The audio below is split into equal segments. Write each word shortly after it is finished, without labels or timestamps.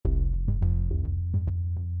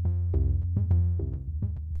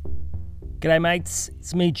G'day mates,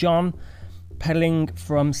 it's me John, pedalling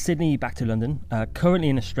from Sydney back to London, currently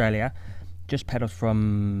in Australia. Just pedalled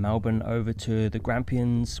from Melbourne over to the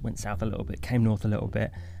Grampians, went south a little bit, came north a little bit,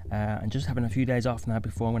 and just having a few days off now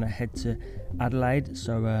before I'm going to head to Adelaide.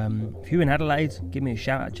 So if you're in Adelaide, give me a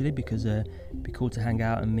shout actually, because it'd be cool to hang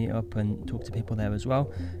out and meet up and talk to people there as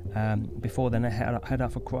well. Before then I head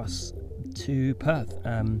off across to Perth.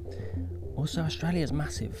 Also, Australia is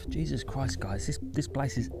massive. Jesus Christ, guys, this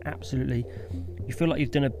place is absolutely... You feel like you've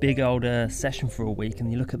done a big old session for a week,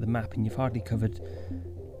 and you look at the map and you've hardly covered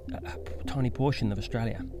a tiny portion of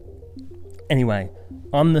Australia. Anyway,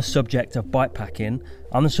 on the subject of bikepacking,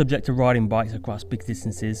 on the subject of riding bikes across big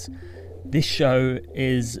distances, this show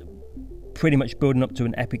is pretty much building up to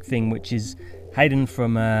an epic thing, which is Hayden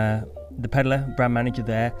from The Peddler, brand manager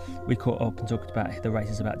there. We caught up and talked about the race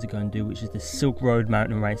he's about to go and do, which is the Silk Road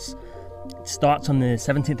Mountain Race. It starts on the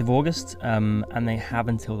 17th of August, and they have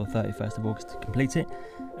until the 31st of August to complete it.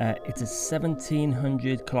 It's a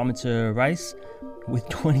 1,700 kilometre race with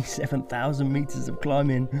 27,000 metres of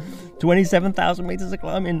climbing. 27,000 metres of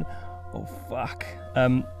climbing! Oh fuck.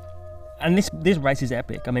 And this race is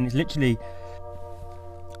epic. I mean, it's literally...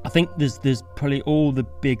 I think there's probably all the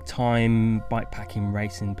big time bikepacking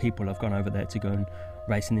racing people have gone over there to go and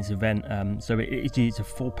race in this event. So it's a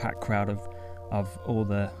full packed crowd of all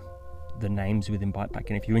the names within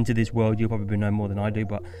bikepacking. If you're into this world, you'll probably know more than I do,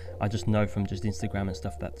 but I just know from just Instagram and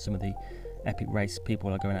stuff that some of the epic race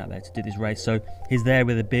people are going out there to do this race. So he's there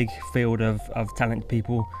with a big field of talented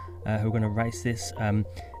people who are going to race this. And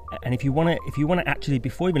if you want to actually,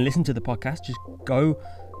 before you even listen to the podcast, just go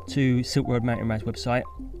to Silk Road Mountain Race website.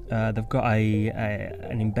 They've got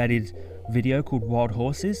an embedded video called Wild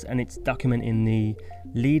Horses, and it's documenting the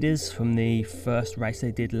leaders from the first race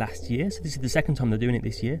they did last year. So this is the second time they're doing it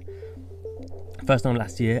this year. First time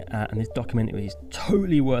last year, and this documentary is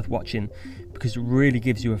totally worth watching because it really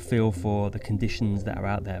gives you a feel for the conditions that are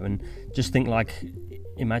out there. And just think, like,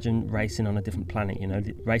 imagine racing on a different planet, you know,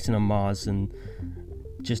 racing on Mars, and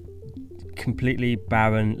just completely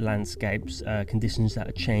barren landscapes, conditions that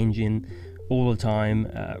are changing all the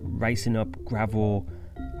time, racing up gravel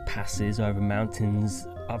passes over mountains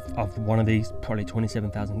of one of these probably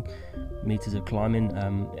 27,000 meters of climbing.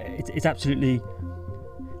 It's absolutely,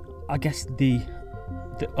 I guess, the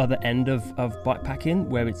other end of bikepacking,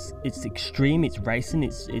 where it's extreme, it's racing,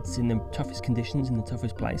 it's in the toughest conditions, in the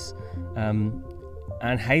toughest place.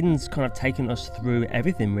 And Hayden's kind of taken us through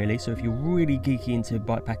everything, really. So if you're really geeky into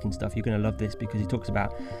bikepacking stuff, you're going to love this, because he talks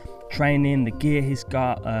about training, the gear he's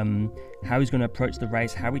got, how he's going to approach the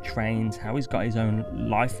race, how he trains, how he's got his own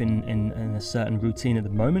life in a certain routine at the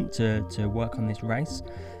moment to work on this race.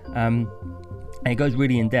 And it goes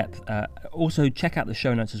really in depth. Also, check out the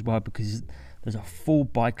show notes as well, because there's a full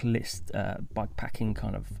bike list, bikepacking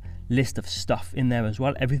kind of list of stuff in there as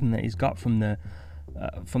well. Everything that he's got, from the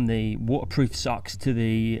waterproof socks to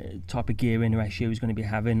the type of gear in ratio he's going to be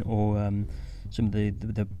having, or some of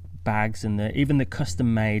the bags, and even the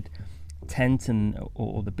custom made tent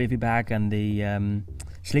or the bivy bag, and the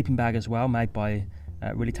sleeping bag as well, made by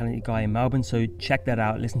a really talented guy in Melbourne. So check that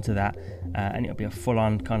out, listen to that, and it'll be a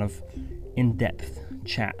full-on kind of in-depth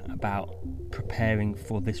chat about preparing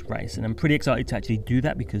for this race. And I'm pretty excited to actually do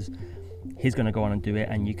that, because he's going to go on and do it,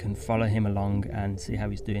 and you can follow him along and see how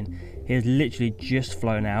he's doing. He's literally just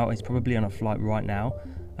flown out. He's probably on a flight right now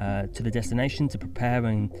to the destination to prepare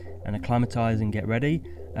and acclimatise and get ready.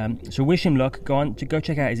 So wish him luck. Go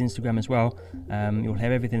check out his Instagram as well. You'll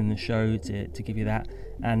have everything in the show to give you that.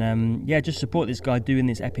 And just support this guy doing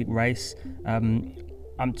this epic race.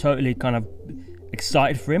 I'm totally kind of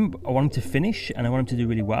excited for him. I want him to finish, and I want him to do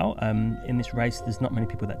really well. In this race, there's not many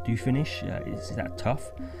people that do finish. It's that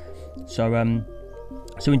tough. So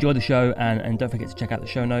enjoy the show, and don't forget to check out the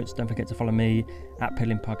show notes. Don't forget to follow me at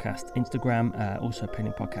Pedaling Podcast Instagram, also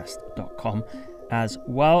pedalingpodcast.com as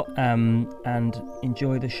well, and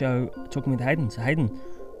enjoy the show talking with Hayden. So Hayden,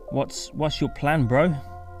 what's your plan, bro?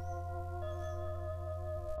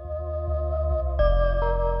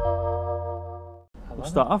 We'll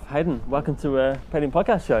start off. Hayden, welcome to Pedaling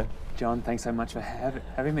Podcast Show. John, thanks so much for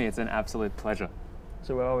having me. It's an absolute pleasure.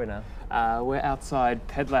 So where are we now? We're outside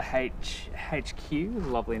Peddler HQ,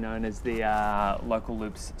 lovely known as the Local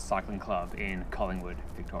Loops Cycling Club in Collingwood,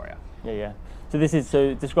 Victoria. Yeah. So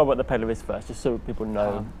describe what the Peddler is first, just so people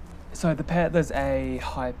know. So the Peddler's a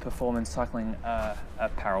high-performance cycling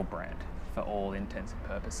apparel brand for all intents and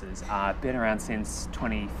purposes. Been around since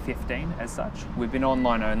 2015 as such. We've been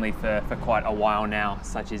online only for quite a while now,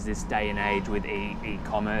 such as this day and age with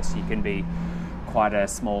e-commerce. You can be quite a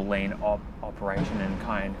small, lean operation and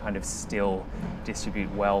kind of still distribute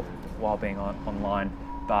well while being online.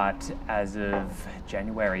 But as of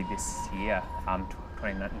January this year,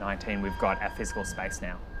 2019, we've got our physical space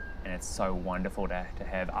now. And it's so wonderful to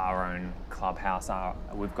have our own clubhouse.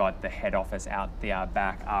 We've got the head office out the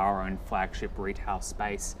back, our own flagship retail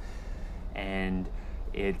space. And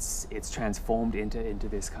it's transformed into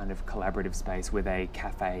this kind of collaborative space with a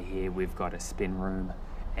cafe here. We've got a spin room.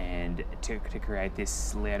 And to create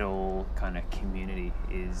this little kind of community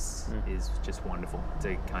is just wonderful,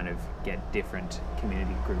 to kind of get different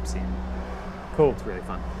community groups in. Cool. It's really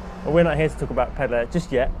fun. Well, we're not here to talk about Peddler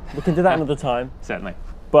just yet. We can do that another time. Certainly.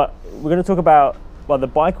 But we're going to talk about, well, the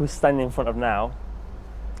bike we're standing in front of now,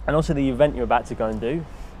 and also the event you're about to go and do.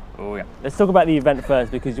 Oh yeah. Let's talk about the event first,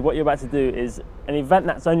 because what you're about to do is an event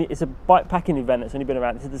it's a bike packing event that's only been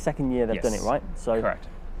around. This is the second year they've done it, right? So correct.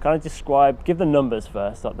 Kind of describe, give the numbers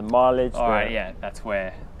first, like the mileage. All right, yeah, that's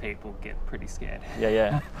where people get pretty scared.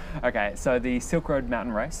 Yeah. Okay, so the Silk Road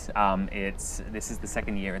Mountain Race, this is the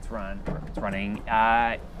second year it's running.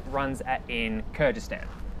 Runs in Kyrgyzstan,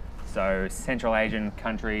 so Central Asian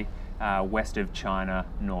country, west of China,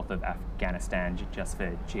 north of Afghanistan, just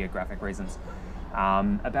for geographic reasons.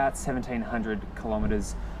 About 1,700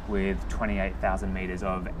 kilometers with 28,000 meters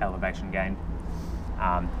of elevation gain.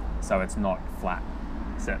 So it's not flat.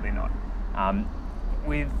 Certainly not.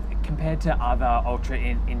 Compared to other ultra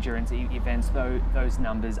endurance events, though, those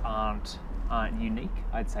numbers aren't unique.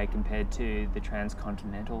 I'd say compared to the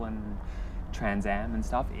Transcontinental and Trans Am and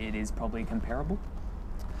stuff, it is probably comparable.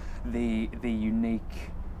 The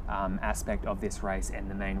unique aspect of this race,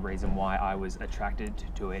 and the main reason why I was attracted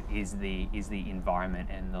to it, is the environment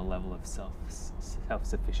and the level of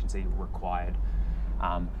self-sufficiency required.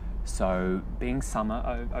 So being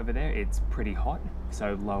summer over there, it's pretty hot.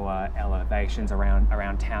 So lower elevations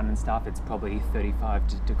around town and stuff, it's probably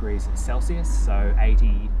 35 degrees Celsius, so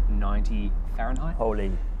 80, 90 Fahrenheit.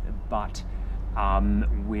 Holy. But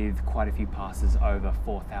with quite a few passes over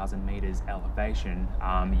 4,000 meters elevation,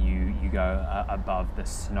 you go above the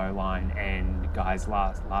snow line, and guys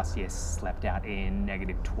last year slept out in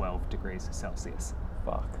negative 12 degrees Celsius.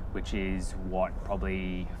 Fuck. Which is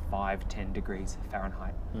probably 5-10 degrees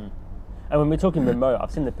Fahrenheit. And when we're talking remote, I've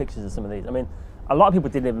seen the pictures of some of these. I mean, a lot of people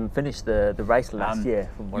didn't even finish the race last year.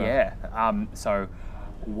 From what so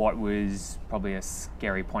what was probably a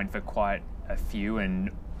scary point for quite a few, and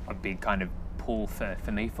a big kind of pull for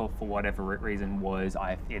me for whatever reason, was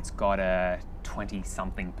it's got a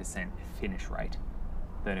 20-something% finish rate.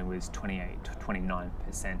 Then it was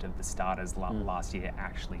 29% of the starters last year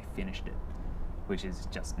actually finished it, which is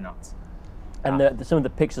just nuts. And some of the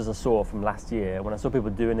pictures I saw from last year, when I saw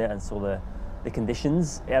people doing it and saw the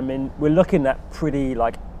conditions, I mean, we're looking at pretty,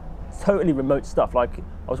 like, totally remote stuff. Like,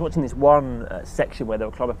 I was watching this one section where they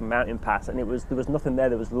were climbing up a mountain pass, and there was nothing there.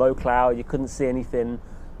 There was low cloud. You couldn't see anything.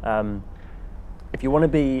 If you want to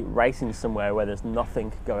be racing somewhere where there's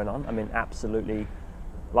nothing going on, I mean, absolutely,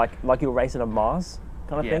 like you're racing on Mars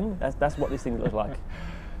kind of thing. That's what this thing looks like.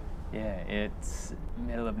 Yeah, it's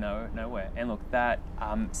middle of nowhere. And look, that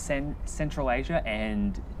Central Asia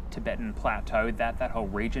and Tibetan Plateau, that whole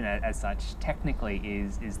region as such, technically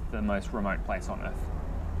is the most remote place on Earth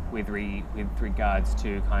with regards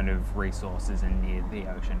to kind of resources and near the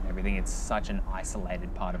ocean and everything. It's such an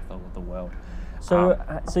isolated part of the world. So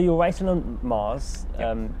you're racing on Mars.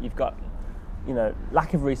 You've got,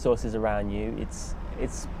 lack of resources around you.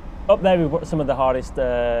 It's up there with some of the hardest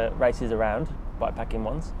races around, bikepacking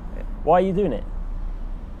ones. Why are you doing it?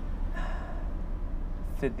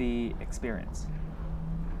 For the experience.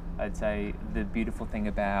 I'd say the beautiful thing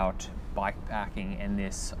about bikepacking and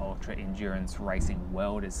this ultra endurance racing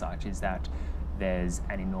world as such is that there's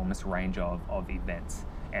an enormous range of events,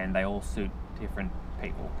 and they all suit different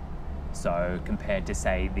people. So compared to,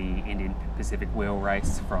 say, the Indian Pacific Wheel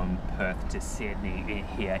Race from Perth to Sydney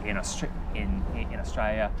here in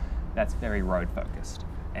Australia, that's very road focused.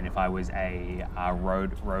 And if I was a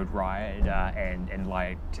road rider and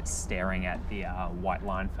like just staring at the white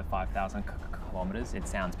line for 5,000 kilometers, it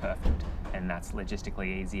sounds perfect, and that's logistically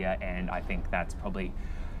easier, and I think that's probably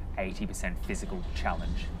 80% physical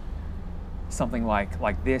challenge. Something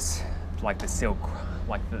like this, like the Silk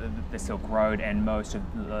Road, and most of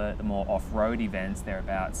the more off-road events, they're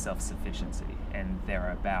about self-sufficiency, and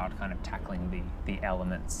they're about kind of tackling the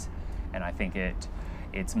elements, and I think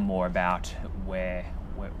it's more about where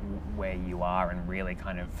you are and really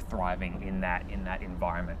kind of thriving in that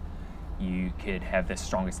environment. You could have the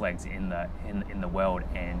strongest legs in the world,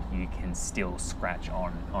 and you can still scratch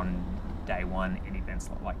on day one in events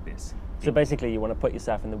like this. So basically, you want to put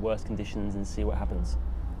yourself in the worst conditions and see what happens.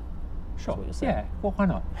 Sure. That's what you're saying. Yeah. Well, why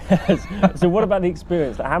not? So what about the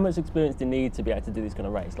experience? Like, how much experience do you need to be able to do this kind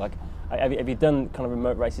of race? Like, have you done kind of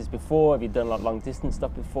remote races before? Have you done like long distance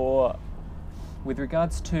stuff before? With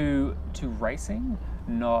regards to racing,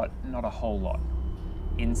 not a whole lot.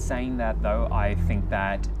 In saying that, though, I think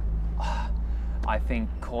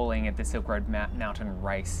calling it the Silk Road Mountain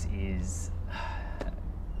Race is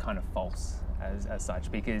kind of false as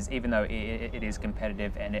such, because even though it is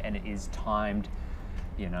competitive and it is timed,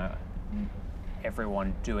 you know,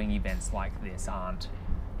 everyone doing events like this aren't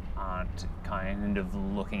kind of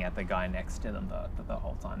looking at the guy next to them the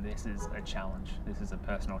whole time. This is a challenge. This is a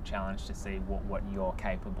personal challenge to see what you're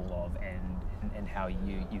capable of and how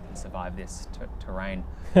you can survive this terrain.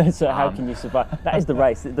 So how can you survive? That is the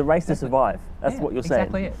race. The race to survive. That's what you're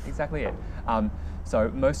saying. Exactly it.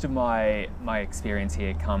 So most of my experience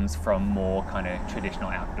here comes from more kind of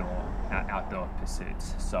traditional outdoor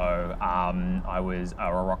pursuits. So I was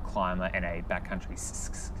a rock climber and a backcountry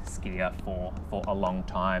skier for a long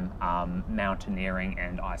time. Mountaineering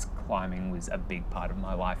and ice climbing was a big part of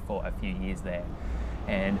my life for a few years there.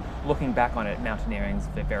 And looking back on it, mountaineering is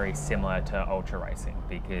very similar to ultra racing,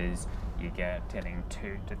 because you getting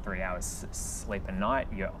 2 to 3 hours sleep a night.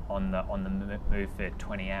 You're on the move for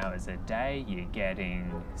 20 hours a day. You're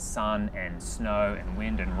getting sun and snow and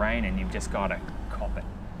wind and rain, and you've just got to cop it.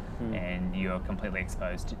 And you're completely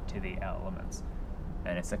exposed to the elements.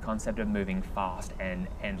 And it's the concept of moving fast and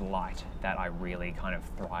light that I really kind of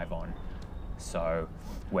thrive on. So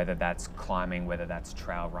whether that's climbing, whether that's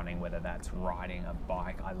trail running, whether that's riding a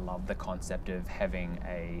bike, I love the concept of having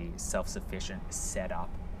a self-sufficient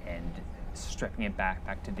setup and stripping it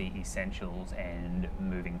back to the essentials and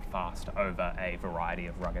moving fast over a variety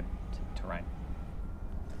of rugged terrain.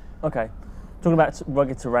 Okay, talking about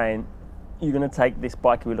rugged terrain, you're going to take this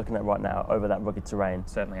bike we're looking at right now over that rugged terrain.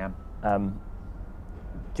 Certainly am.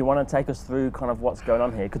 Do you want to take us through kind of what's going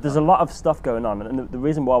on here? Because there's a lot of stuff going on, and the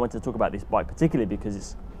reason why I wanted to talk about this bike particularly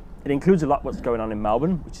because it includes a lot what's going on in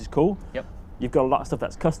Melbourne, which is cool. Yep. You've got a lot of stuff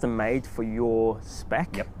that's custom made for your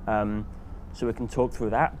spec. Yep. So we can talk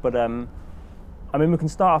through that, but I mean, we can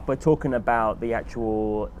start off by talking about the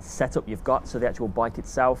actual setup you've got, so the actual bike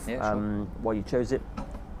itself, Yeah, sure. why you chose it,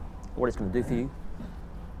 what it's going to do for you.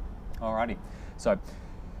 Alrighty. So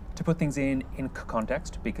to put things in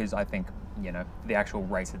context, because I think, you know, the actual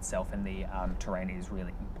race itself and the terrain is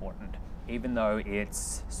really important. Even though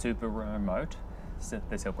it's super remote,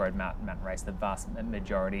 the Silk Road Mountain Race, the vast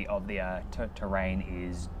majority of the terrain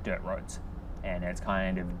is dirt roads, and it's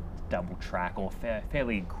kind of double track or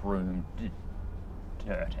fairly groomed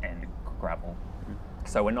dirt and gravel.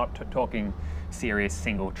 So we're not talking serious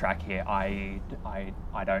single track here. I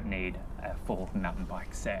don't need a full mountain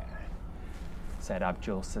bike set up,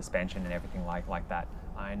 dual suspension and everything like that.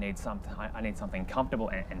 I need something comfortable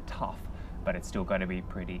and tough, but it's still going to be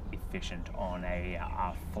pretty efficient on a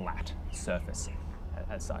flat surface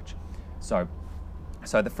as such. So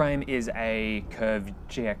the frame is a Curve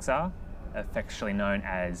GXR, affectionately known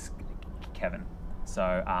as Kevin.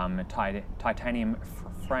 So titanium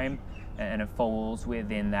frame, and it falls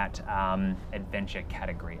within that adventure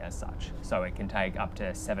category as such. So it can take up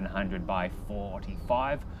to 700 by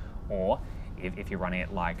 45, or if you're running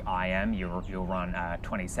it like I am, you'll run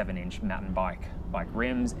 27-inch mountain bike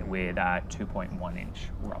rims with 2.1-inch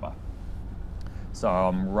rubber. So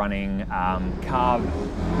I'm running carbon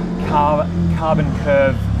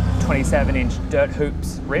curve 27-inch dirt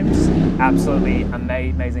hoops rims, absolutely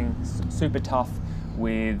amazing, super tough,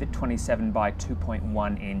 with 27 by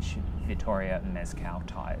 2.1-inch Vittoria Mezcal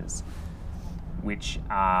tires, which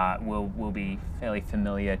will be fairly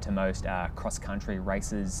familiar to most cross-country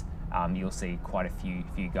racers. You'll see quite a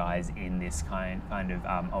few guys in this kind of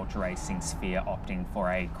ultra racing sphere opting for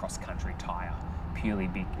a cross-country tire, purely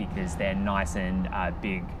because they're nice and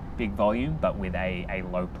big volume, but with a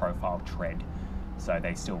low-profile tread, so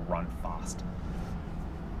they still run fast,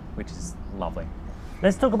 which is lovely.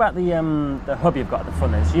 Let's talk about the hub you've got at the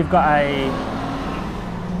front end. So you've got a...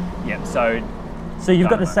 Yeah, So you've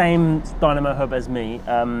got the same Dynamo hub as me.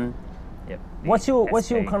 Yep, What's your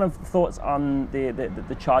SP. kind of thoughts on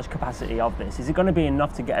the charge capacity of this? Is it going to be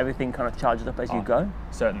enough to get everything kind of charged up as you go?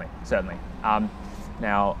 Certainly.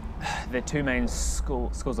 Now, the two main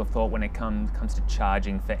schools of thought when it comes to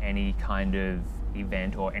charging for any kind of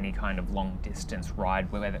event or any kind of long distance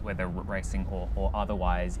ride, whether racing or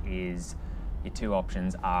otherwise, is your two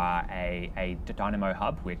options are a dynamo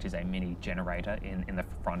hub, which is a mini generator in the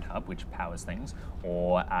front hub, which powers things,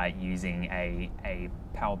 or using a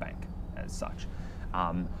power bank as such.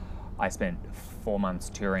 I spent 4 months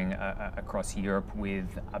touring across Europe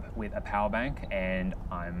with a power bank, and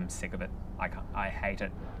I'm sick of it. I hate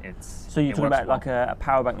it. So you're talking about well. like a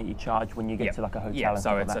power bank that you charge when you get to like a hotel? Yeah, and so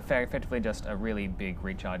stuff it's like that? effectively just a really big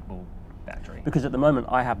rechargeable battery. Because at the moment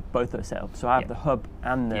I have both those set up. So I have the hub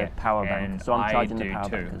and the power bank. And So I'm charging I the do power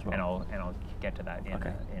too, bank as well. and I'll get to that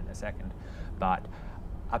Okay. in a second. But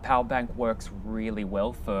a power bank works really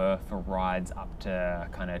well for rides up to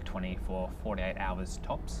kind of 24, 48 hours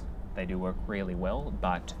tops. They do work really well,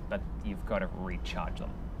 but you've got to recharge them.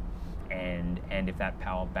 And if that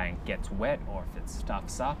power bank gets wet or if it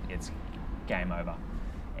stuffs up, it's game over.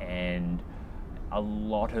 And a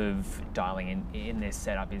lot of dialing in this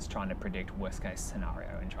setup is trying to predict worst case scenario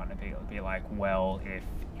and trying to be like, well,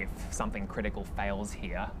 if something critical fails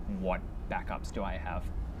here, what backups do I have?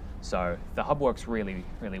 So the hub works really,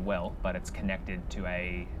 really well, but it's connected to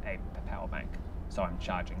a power bank. So I'm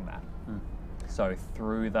charging that. So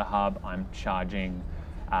through the hub, I'm charging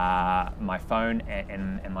my phone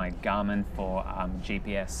and my Garmin for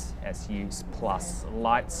GPS use plus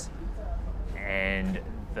lights, and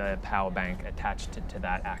the power bank attached to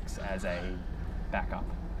that acts as a backup,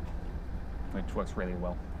 which works really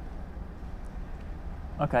well.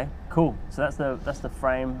 Okay, cool. So that's the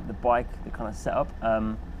frame, the bike, the kind of setup.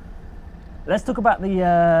 Let's talk about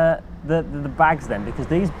the bags then, because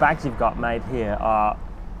these bags you've got made here are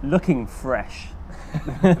looking fresh.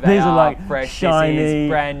 These are like fresh, shiny, this is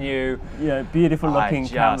brand new. Beautiful looking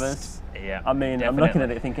canvas. Yeah, I mean, definitely. I'm looking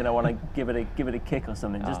at it thinking I want to give it a kick or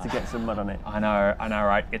something just to get some mud on it. I know,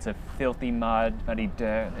 right? It's a filthy muddy,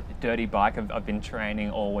 dirty bike. I've been training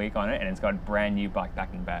all week on it, and it's got brand new bike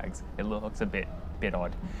packing bags. It looks a bit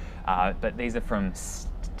odd, but these are from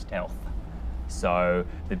Stealth. So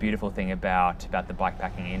the beautiful thing about the bike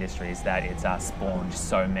packing industry is that it's spawned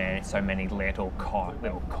so many little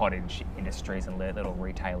cottage industries and little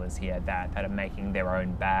retailers here that are making their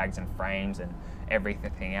own bags and frames and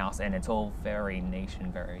everything else, and it's all very niche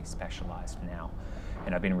and very specialized now.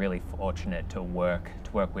 And I've been really fortunate to work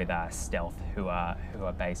with Stealth, who are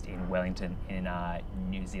based in Wellington in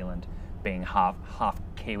New Zealand. Being half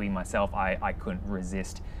Kiwi myself, I couldn't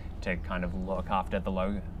resist to kind of look after the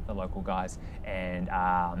local guys, and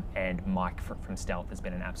Mike from Stealth has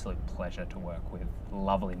been an absolute pleasure to work with.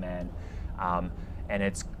 Lovely man, and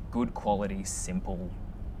it's good quality, simple,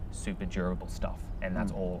 super durable stuff, and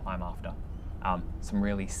that's all I'm after. Some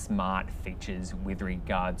really smart features with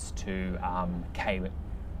regards to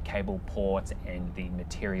cable ports and the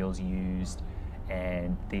materials used.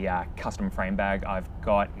 And the custom frame bag I've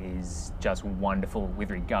got is just wonderful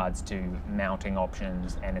with regards to mounting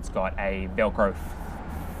options, and it's got a Velcro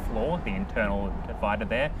floor. The internal divider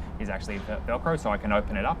there is actually Velcro, so I can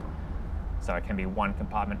open it up. So it can be one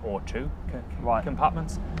compartment or two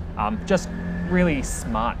compartments. Just really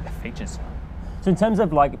smart features. So in terms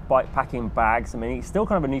of like bike packing bags, I mean, it's still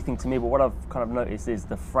kind of a new thing to me, but what I've kind of noticed is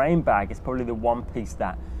the frame bag is probably the one piece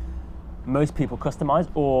that most people customize,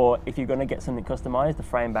 or if you're going to get something customized, the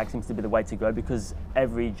frame bag seems to be the way to go, because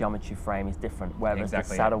every geometry frame is different. Whereas the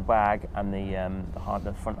saddle bag and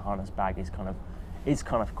the front harness bag is kind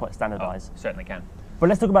of quite standardized. Certainly can. But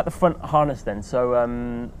let's talk about the front harness then.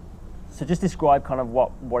 So so just describe kind of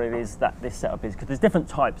what it is that this setup is, because there's different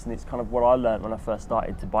types, and it's kind of what I learned when I first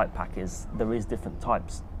started to bike pack is there is different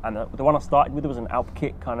types. And the one I started with was an Alp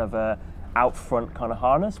Kit kind of out front kind of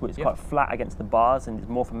harness, which is quite flat against the bars and is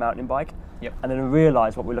more for mountain bike. And then I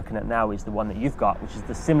realised what we're looking at now is the one that you've got, which is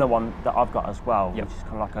the similar one that I've got as well, which is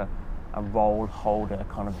kind of like a roll holder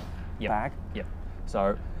kind of bag.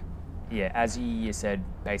 So as you said,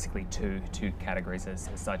 basically two categories as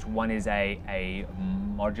such. One is a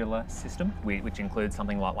modular system, which includes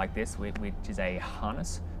something like this, which is a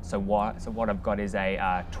harness. So what I've got is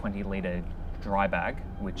a 20-litre dry bag,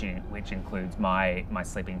 which includes my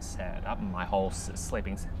sleeping setup. My whole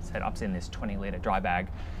sleeping setup's in this 20-litre dry bag.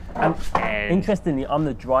 And interestingly, on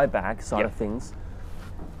the dry bag side of things,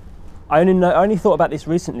 I only thought about this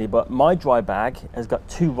recently, but my dry bag has got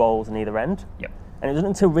 2 rolls on either end. And it wasn't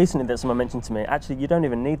until recently that someone mentioned to me, actually, you don't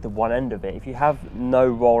even need the one end of it. If you have no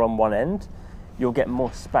roll on one end, you'll get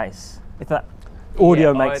more space. If that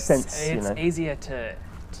audio makes sense, it's easier to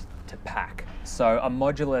pack. So a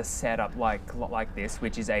modular setup like this,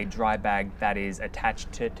 which is a dry bag that is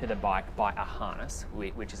attached to the bike by a harness,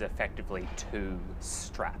 which is effectively 2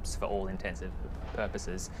 straps for all intensive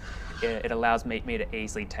purposes, it allows me to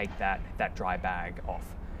easily take that dry bag off.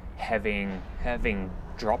 Having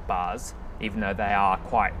drop bars, even though they are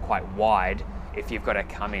quite wide, if you've got to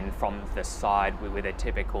come in from the side with a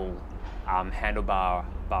typical handlebar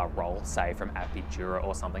roll, say from Apidura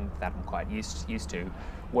or something that I'm quite used to,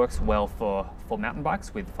 works well for mountain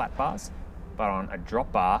bikes with flat bars, but on a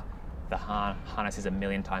drop bar, the harness is a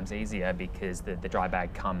million times easier because the dry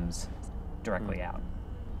bag comes directly out.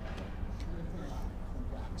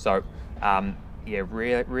 So, yeah,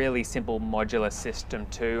 really simple modular system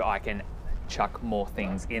too. I can chuck more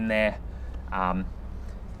things in there.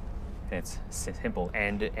 It's simple,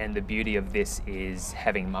 and the beauty of this is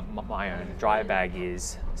having my own dry bag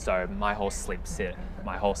so my whole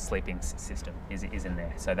sleeping system is in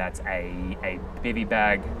there. So that's a bivy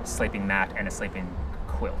bag, sleeping mat, and a sleeping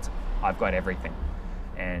quilt. I've got everything,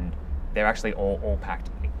 and they're actually all packed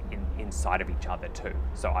inside of each other too.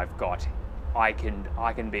 So I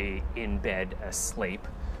can be in bed asleep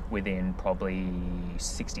within probably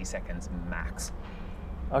 60 seconds max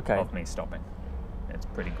of me stopping. It's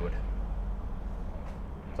pretty good.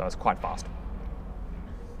 So it's quite fast.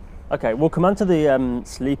 Okay, we'll come on to the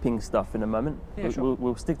sleeping stuff in a moment. Yeah, sure.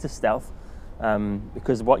 We'll stick to stealth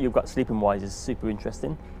because what you've got sleeping wise is super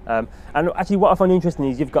interesting. And actually what I find interesting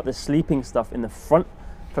is you've got the sleeping stuff in the front.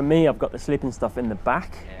 For me, I've got the sleeping stuff in the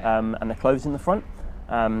back and the clothes in the front.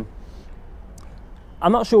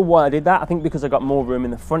 I'm not sure why I did that. I think because I got more room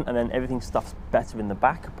in the front and then everything stuff's better in the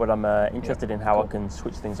back, but I'm interested in how I can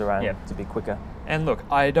switch things around to be quicker. And look,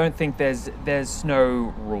 I don't think there's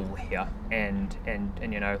no rule here. And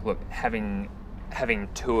you know, look, having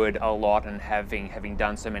toured a lot and having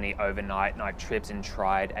done so many overnight night trips and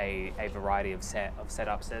tried a variety of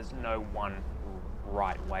setups, there's no one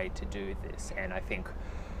right way to do this. And I think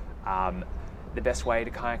the best way to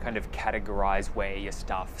kind of categorize where your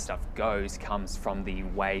stuff goes comes from the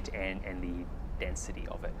weight and the density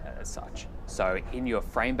of it as such. So in your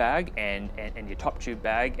frame bag and your top tube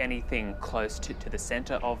bag, anything close to the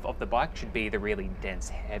center of the bike should be the really dense,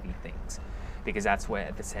 heavy things, because that's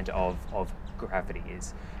where the center of gravity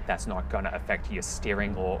is. That's not going to affect your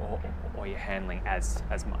steering or your handling as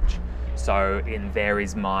much. So in there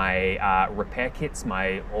is my repair kits,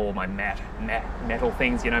 all my metal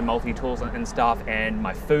things, you know, multi-tools and stuff, and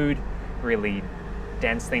my food, really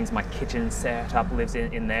dense things. My kitchen setup lives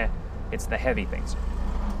in there. It's the heavy things.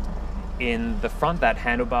 In the front, that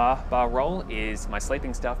handlebar roll is my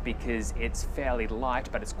sleeping stuff because it's fairly light,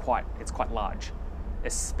 but it's quite large.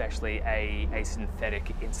 Especially a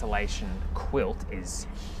synthetic insulation quilt is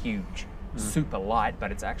huge, super light,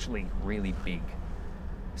 but it's actually really big.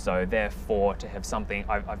 So therefore, to have something,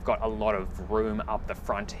 I've got a lot of room up the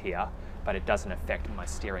front here, but it doesn't affect my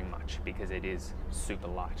steering much because it is super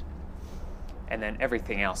light. And then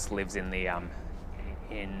everything else lives in the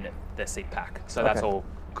seat pack. So that's all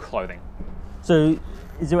clothing. So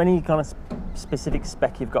is there any kind of specific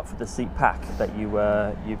spec you've got for the seat pack that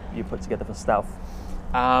you put together for stealth?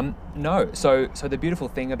 No. So the beautiful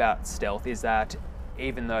thing about Stealth is that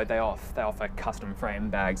even though they offer custom frame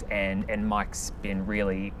bags, and Mike's been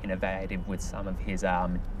really innovative with some of his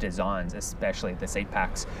designs, especially the seat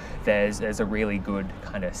packs, there's a really good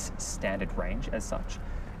kind of standard range as such.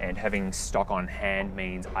 And having stock on hand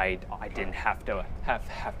means I didn't have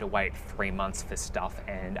to wait 3 months for stuff,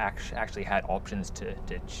 and actually had options to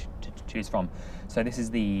choose from. So this is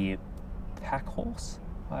the Pack Horse,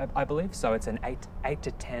 I believe. So it's an 8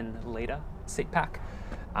 to 10 liter seat pack,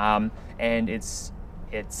 and it's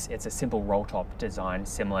a simple roll top design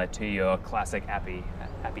similar to your classic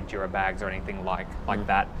Apidura bags or anything like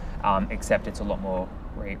that, except it's a lot more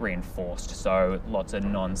reinforced. So lots of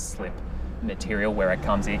non-slip material where it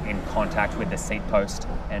comes in contact with the seat post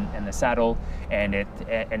and the saddle, and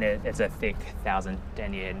it's a thick 1000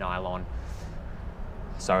 denier nylon.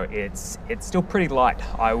 So it's still pretty light.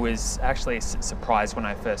 I was actually surprised when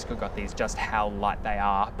I first got these just how light they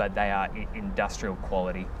are, but they are industrial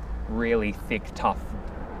quality. Really thick, tough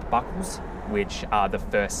buckles, which are the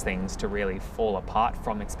first things to really fall apart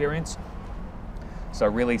from experience. So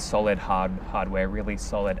really solid hardware, really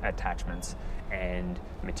solid attachments, and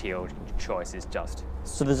material choice is just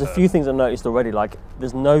So there's a few things I've noticed already, like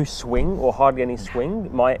there's no swing or hardly any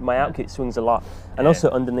swing. My outkit swings a lot. And also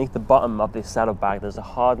underneath the bottom of this saddle bag, there's a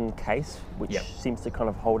hardened case, which seems to kind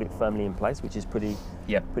of hold it firmly in place, which is pretty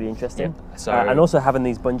interesting. So and also having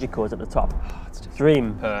these bungee cords at the top. It's just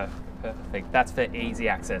Dream. Perfect. That's for easy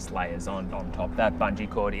access layers on top. That bungee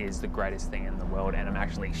cord is the greatest thing in the world, and I'm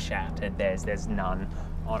actually shattered. There's none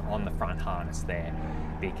on the front harness there,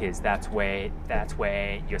 because that's where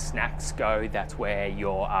your snacks go. That's where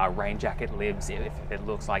your rain jacket lives. If it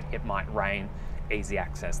looks like it might rain, easy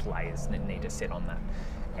access layers need to sit on that.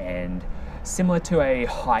 And similar to a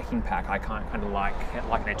hiking pack, I kind of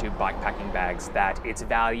liken it to bike packing bags. That its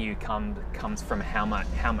value comes from how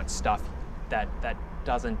much stuff that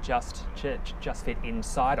doesn't just fit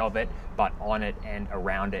inside of it, but on it and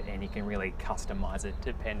around it, and you can really customize it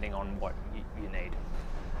depending on what you need.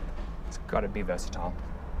 It's got to be versatile.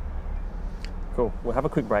 Cool. We'll have a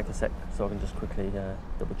quick break a sec, so I can just quickly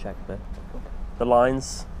double check the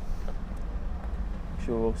lines. Make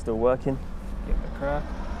sure we're all still working. Give it a crack.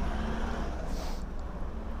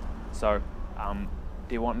 So,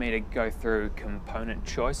 do you want me to go through component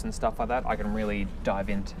choice and stuff like that? I can really dive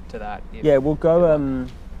into that. Yeah, we'll go.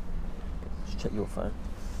 Just check your phone.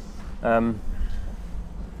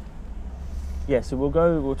 Yeah, so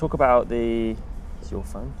we'll talk about the. It's your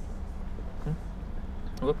phone.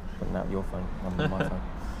 Whoop. Not your phone, not my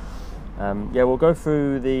phone. Yeah, we'll go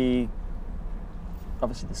through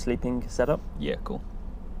obviously the sleeping setup. Yeah, cool.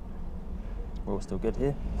 We're all still good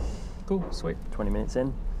here. Cool, sweet. 20 minutes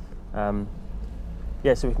in.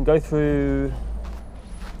 Yeah, so we can go through.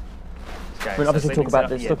 Okay, I mean, obviously talk about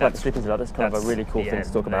the sleeping setup. That's kind of a really cool thing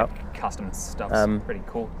to talk about. Custom stuff's pretty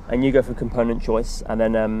cool. And you go for component choice, and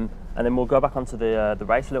then we'll go back onto the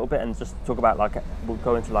race a little bit and just talk about we'll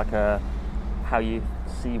go into how you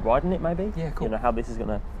see riding it maybe. Yeah, cool. You know how this is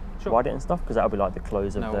gonna ride it and stuff, because that'll be like the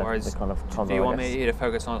close of the kind of convo. Do you want me to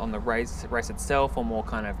focus on the race itself, or more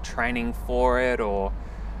kind of training for it, or?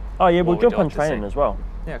 Oh yeah, we'll jump on training as well.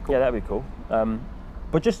 Yeah, cool. Yeah, that'd be cool.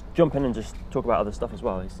 But just jump in and just talk about other stuff as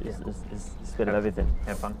well. It's a bit of everything.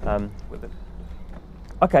 Have fun with it.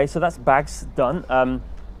 Okay, so that's bags done.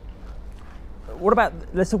 What about,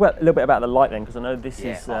 let's talk about a little bit about the light then, because I know this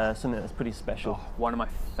is something that's pretty special. One of my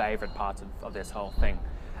favourite parts of this whole thing.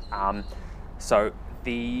 So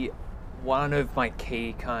one of my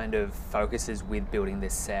key kind of focuses with building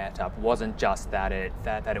this setup wasn't just that it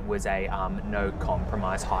was a no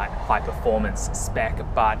compromise high performance spec,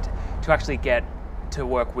 but to actually get to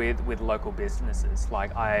work with local businesses.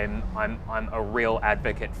 Like I'm a real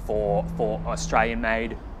advocate for Australian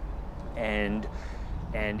made, and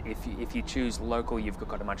if you choose local, you've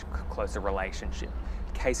got a much closer relationship.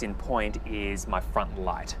 Case in point is my front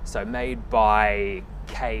light. So made by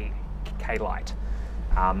K-Lite,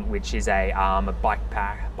 which is a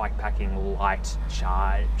bikepacking light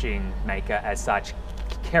charging maker as such.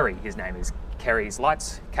 Kerry, his name is Kerry's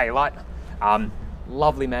Lights, K-Lite.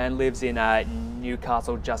 Lovely man, lives in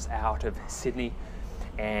Newcastle, just out of Sydney,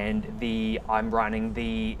 and I'm running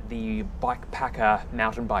the Bikepacker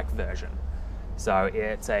mountain bike version. So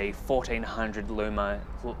it's a 1400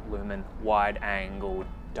 lumen wide angle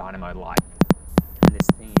dynamo light. And this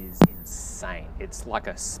thing is insane. It's like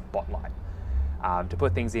a spotlight. To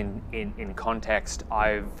put things in context,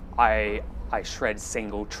 I shred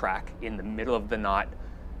single track in the middle of the night,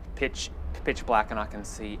 pitch black, and I can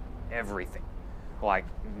see everything. Like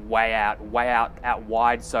way out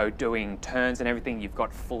wide, so doing turns and everything, you've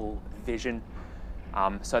got full vision.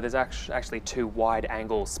 So there's actually two wide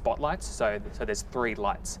angle spotlights, so there's three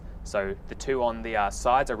lights. So the two on the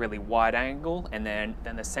sides are really wide angle, and then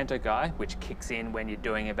the center guy, which kicks in when you're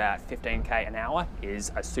doing about 15k an hour,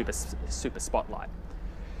 is a super spotlight.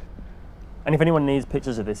 And if anyone needs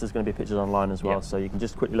pictures of this, there's going to be pictures online as well, Yep. so you can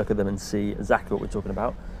just quickly look at them and see exactly what we're talking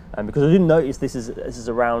about. Because I didn't notice this is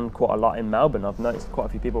around quite a lot in Melbourne. I've noticed quite a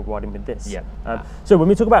few people riding with this. Yeah. So when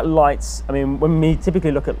we talk about lights, I mean, when we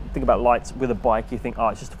typically think about lights with a bike, you think,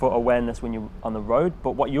 it's just for awareness when you're on the road.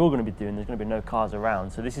 But what you're going to be doing, there's going to be no cars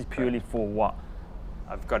around. So this is purely for what?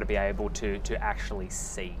 I've got to be able to actually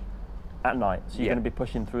see. At night. So you're going to be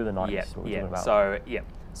pushing through the night. Is what we're talking about.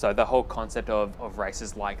 So the whole concept of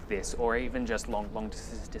races like this, or even just long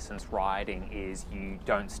distance riding, is you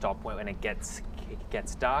don't stop when it gets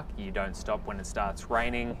dark. You don't stop when it starts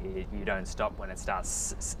raining. You don't stop when it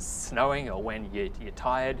starts snowing, or when you're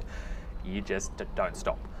tired. You just don't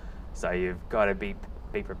stop. So you've got to be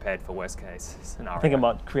prepared for worst case scenario. I think I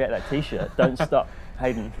might create that T-shirt. Don't stop,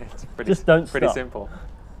 Hayden. Just don't stop. Pretty simple.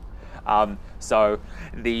 So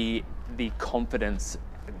the confidence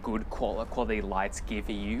good quality lights give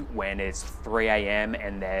you when it's 3 a.m.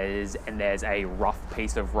 and there's a rough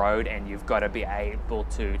piece of road, and you've got to be able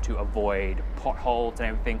to avoid potholes and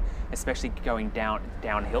everything, especially going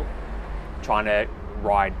downhill, trying to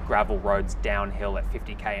ride gravel roads downhill at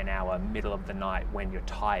 50k an hour middle of the night when you're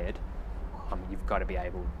tired. You've got to be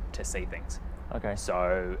able to see things. Okay.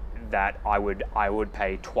 So that I would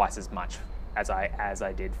pay twice as much as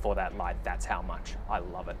I did for that light. That's how much I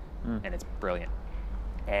love it, and it's brilliant.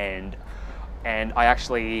 And I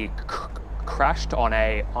actually crashed on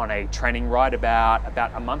a training ride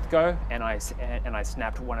about a month ago, and I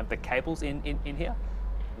snapped one of the cables in here.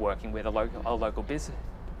 Working with a local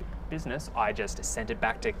business, I just sent it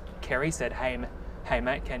back to Kerry. Said, hey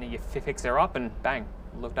mate, can you fix her up? And bang,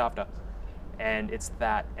 looked after. and it's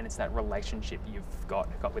that relationship you've got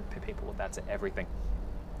with people. That's everything.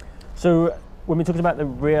 So when we talked about the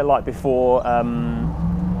rear light before,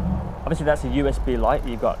 obviously that's a USB light.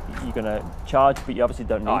 You're going to charge, but you obviously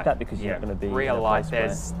don't need that because you're not going to be rear in a light.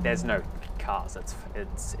 place There's no cars.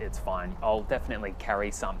 It's fine. I'll definitely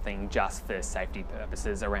carry something just for safety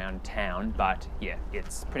purposes around town, but yeah,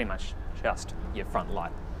 it's pretty much just your front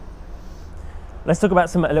light. Let's talk about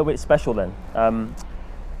something a little bit special then.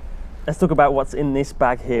 Let's talk about what's in this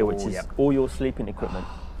bag here, which is all your sleeping equipment.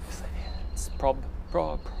 It's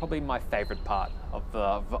probably my favorite part of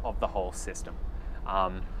the whole system.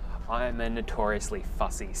 I'm a notoriously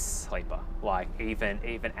fussy sleeper. Like even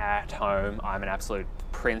at home, I'm an absolute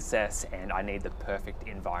princess, and I need the perfect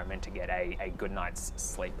environment to get a good night's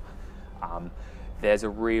sleep. There's a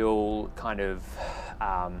real kind of,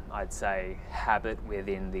 I'd say, habit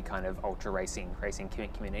within the kind of ultra racing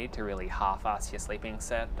community to really half-ass your sleeping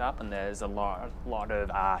setup, and there's a lot of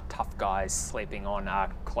tough guys sleeping on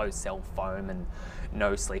closed cell foam and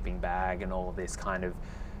no sleeping bag and all of this kind of.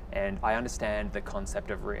 And I understand the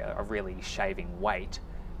concept of really shaving weight,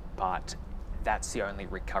 but that's the only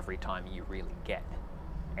recovery time you really get.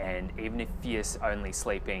 And even if you're only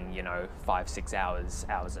sleeping, 5-6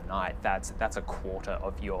 hours a night, that's a quarter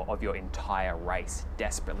of your entire race,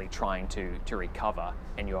 desperately trying to recover,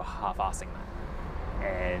 and you're half-assing that.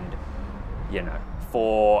 And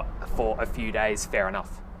for a few days, fair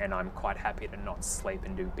enough, and I'm quite happy to not sleep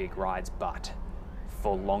and do big rides. But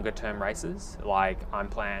for longer term races, like I'm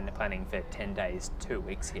planning for 10 days, 2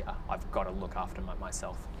 weeks here, I've got to look after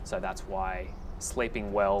myself. So that's why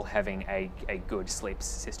sleeping well, having a good sleep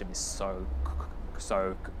system is so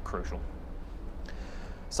crucial.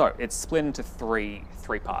 So it's split into three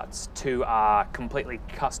parts. 2 are completely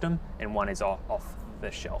custom, and 1 is off the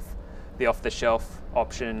shelf. The off the shelf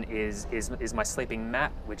option is my sleeping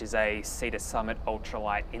mat, which is a Cedar Summit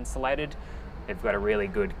ultralight insulated. They've got a really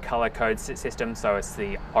good color code system, so it's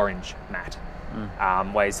the orange mat.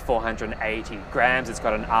 Weighs 480 grams. It's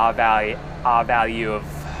got an R value of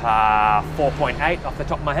 4.8 off the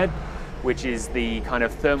top of my head, which is the kind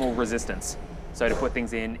of thermal resistance. So to put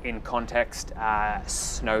things in context,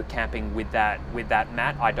 snow camping with that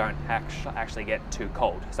mat, I don't actually get too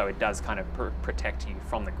cold. So it does kind of protect you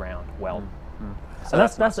from the ground well. So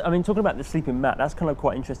and that's I mean, talking about the sleeping mat, that's kind of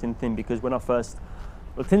quite an interesting thing, because when I first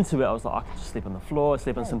looked into it, I was like, I could just sleep on the floor,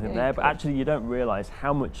 sleep on something there, but actually you don't realise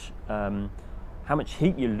how much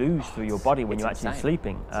heat you lose through your body when you're actually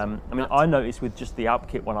sleeping. I mean, I noticed with just the Alp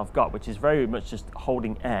kit one I've got, which is very much just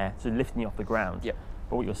holding air, so lifting you off the ground. Yep.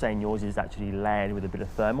 But what you're saying, yours is actually layered with a bit of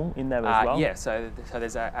thermal in there as well? Yeah, so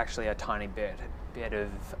there's actually a tiny bit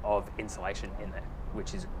of insulation in there,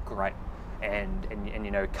 which is great. And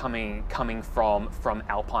coming from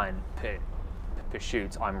Alpine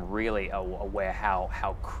pursuits, I'm really aware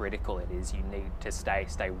how critical it is. You need to stay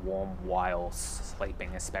warm while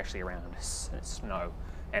sleeping, especially around snow,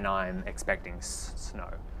 and I'm expecting snow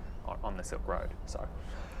on the Silk Road. So,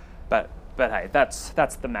 but hey, that's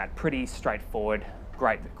the mat. Pretty straightforward.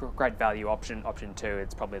 Great value option. Option 2,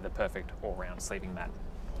 it's probably the perfect all-round sleeping mat.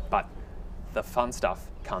 But the fun stuff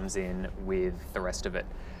comes in with the rest of it.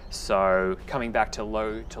 So coming back to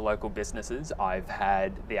local businesses, I've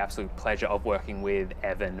had the absolute pleasure of working with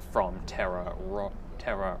Evan from Terra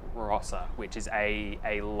Rossa, which is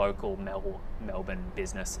a local Melbourne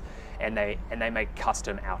business, and they make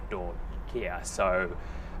custom outdoor gear. So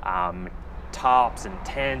tarps and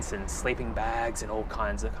tents and sleeping bags and all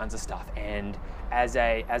kinds of stuff. And as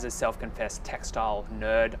a self-confessed textile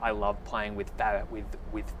nerd, I love playing with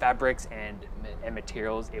fabrics and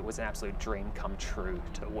materials. It was an absolute dream come true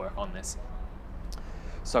to work on this.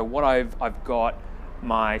 So what I've got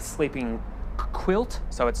my sleeping quilt.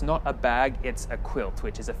 So it's not a bag, it's a quilt,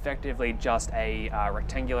 which is effectively just a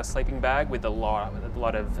rectangular sleeping bag with a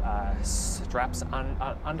lot of straps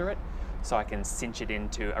under it, so I can cinch it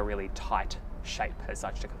into a really tight shape as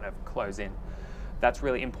such to kind of close in. That's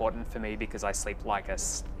really important for me because I sleep like a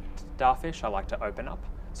starfish. I like to open up,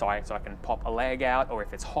 so I can pop a leg out, or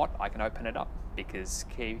if it's hot, I can open it up, because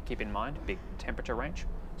keep in mind, big temperature range.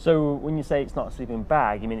 So when you say it's not a sleeping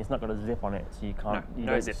bag, you mean it's not got a zip on it, so you can't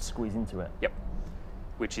no don't zip. squeeze into it? Yep.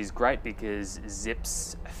 Which is great because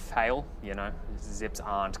zips fail, zips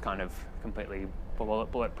aren't kind of completely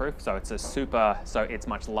bulletproof. So it's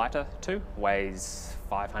much lighter too, weighs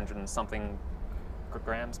 500 and something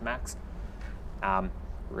grams max.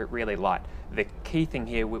 Really light. The key thing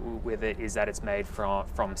here with it is that it's made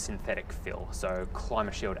from synthetic fill, so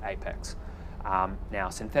ClimaShield Apex. Now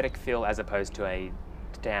synthetic fill, as opposed to a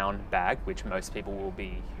down bag, which most people will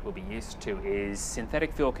be used to, is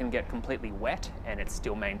synthetic fill can get completely wet and it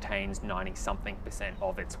still maintains 90-something%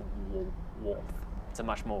 of its warmth. It's a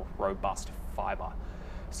much more robust fiber.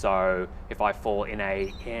 So if I fall in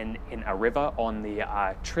a river on the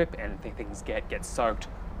trip and things get soaked,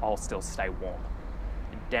 I'll still stay warm.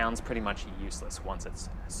 Down's pretty much useless once it's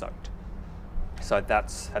soaked. So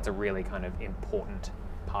that's a really kind of important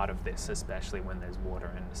part of this, especially when there's water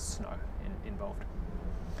and snow involved.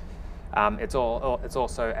 It's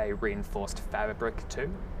also a reinforced fabric too.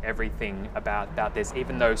 Everything about this,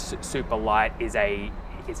 even though super light is a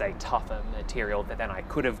tougher material than I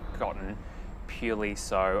could have gotten, purely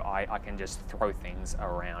so I can just throw things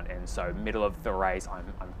around. And so middle of the race,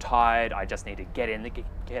 I'm tired. I just need to get in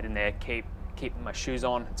there, keep my shoes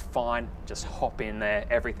on. It's fine. Just hop in there.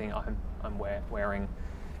 Everything I'm wearing,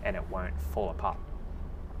 and it won't fall apart.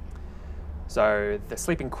 So the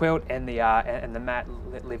sleeping quilt and the mat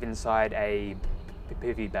live inside a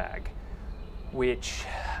bivy bag, which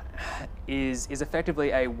is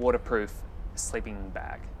effectively a waterproof sleeping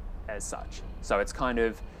bag as such. So it's kind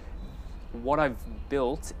of, what I've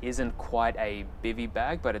built isn't quite a bivy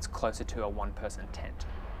bag, but it's closer to a one-person tent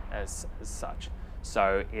as such.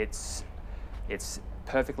 So it's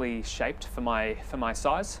perfectly shaped for my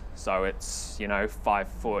size. So it's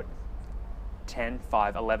 5'10",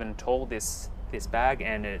 5'11" tall, this bag,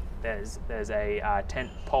 and there's a tent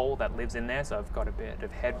pole that lives in there, so I've got a bit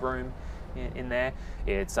of headroom in there.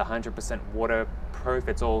 It's 100% waterproof.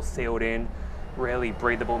 It's all sealed in, really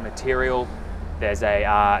breathable material. There's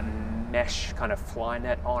a mesh kind of fly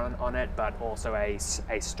net on it, but also a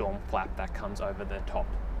storm flap that comes over the top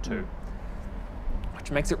too,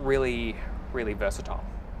 which makes it really, really versatile.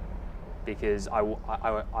 Because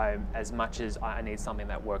I as much as I need something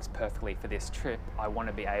that works perfectly for this trip, I want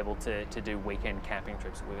to be able to do weekend camping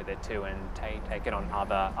trips with it too, and take it on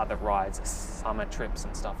other rides, summer trips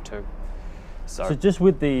and stuff too. So just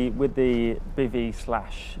with the bivy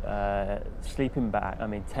 / sleeping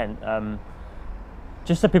bag, tent,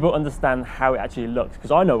 just so people understand how it actually looks,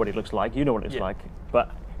 because I know what it looks like, you know what it's like, but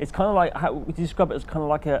it's kind of like, how would you describe it as? Kind of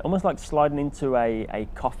like almost like sliding into a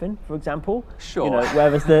coffin, for example. Sure.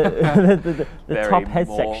 Whereas the top head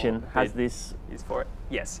section has this is for it.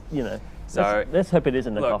 Yes. So let's hope it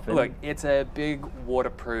isn't a coffin. Look, it's a big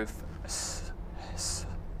waterproof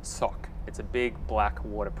sock. It's a big black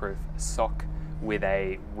waterproof sock with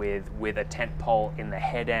a tent pole in the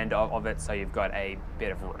head end of it, so you've got a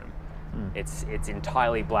bit of room. It's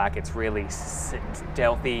entirely black. It's really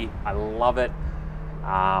stealthy. I love it.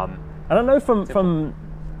 And I know from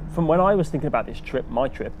when I was thinking about this trip, my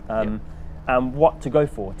trip, and what to go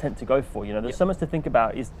for, tent to go for. There's so much to think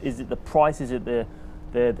about. Is it the price? Is it the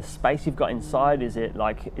space you've got inside? Is it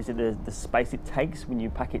the space it takes when you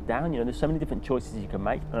pack it down? There's so many different choices you can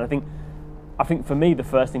make. And I think for me the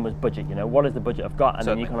first thing was budget. What is the budget I've got, and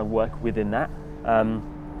Certainly. then you kind of work within that.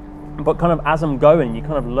 But kind of as I'm going, you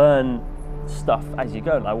kind of learn stuff as you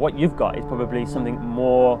go. Like what you've got is probably something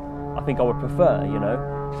more I think I would prefer,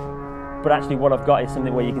 But actually what I've got is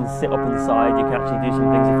something where you can sit up inside, you can actually do some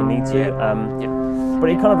things if you need to. But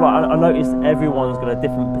it kind of like, I noticed everyone's got a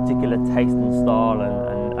different particular taste and style,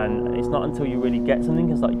 and it's not until you really get something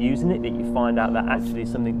and start using it that you find out that actually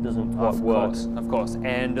something doesn't quite work. Of course.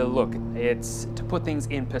 And look, it's to put things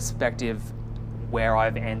in perspective. Where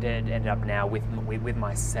I've ended up now with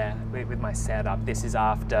my setup. This is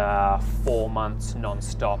after 4 months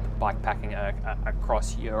non-stop bikepacking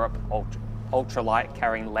across Europe, ultralight,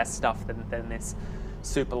 carrying less stuff than this,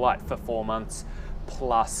 super light for 4 months,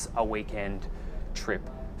 plus a weekend trip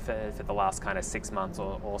for the last kind of 6 months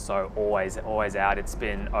or so, always out. It's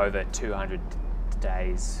been over 200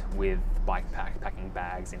 days with packing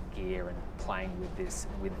bags and gear and playing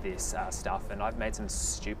with this stuff, and I've made some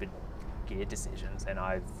stupid gear decisions, and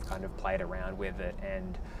I've kind of played around with it,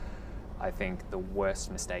 and I think the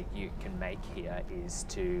worst mistake you can make here is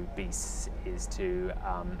to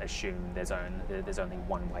assume there's only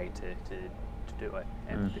one way to do it,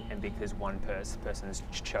 and because one person's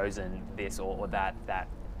chosen this or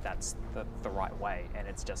that's the right way, and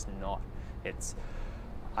it's just not.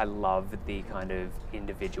 I love the kind of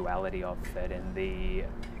individuality of it and the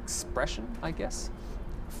expression, I guess,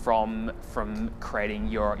 from creating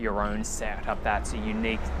your own setup that's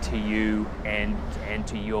unique to you and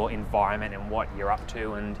to your environment and what you're up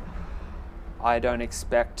to. And I don't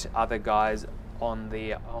expect other guys on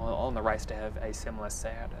the race to have a similar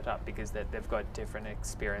setup, because they've got different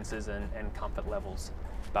experiences and comfort levels.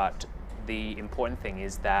 But the important thing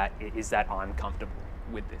is that I'm comfortable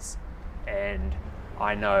with this, and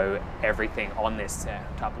I know everything on this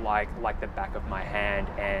setup like the back of my hand,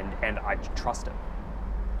 and I trust it.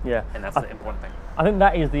 Yeah, and that's the important thing. I think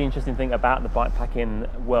that is the interesting thing about the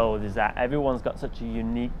bikepacking world, is that everyone's got such a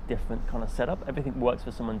unique, different kind of setup. Everything works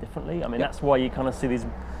for someone differently. I mean, that's why you kind of see these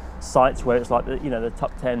sites where it's like the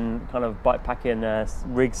top 10 kind of bikepacking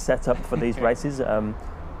rigs set up for these races.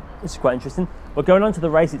 It's quite interesting. But going on to the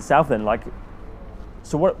race itself, then, like,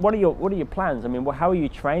 so what are your plans? I mean, how are you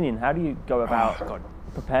training? How do you go about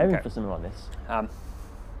preparing for something like this?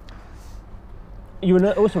 You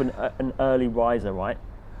were also an early riser, right?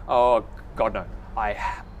 Oh God, no! I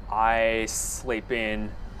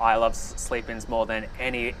love sleep-ins more than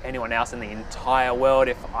anyone else in the entire world.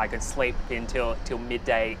 If I could sleep till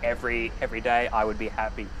midday every day, I would be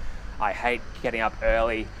happy. I hate getting up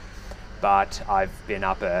early, but I've been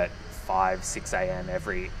up at 5-6 a.m.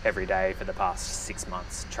 every day for the past 6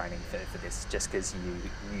 months training for this, just because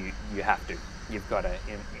you have to. You've got to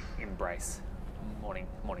embrace morning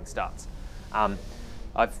starts.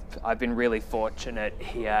 I've been really fortunate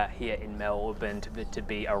here in Melbourne to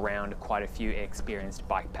be around quite a few experienced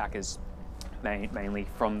bikepackers, mainly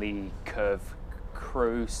from the Curve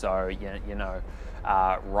crew. So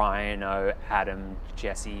Ryan, Adam,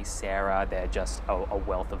 Jesse, Sarah, they're just a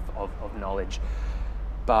wealth of knowledge.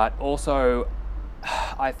 But also,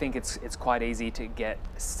 I think it's quite easy to get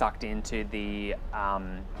sucked into the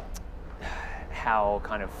how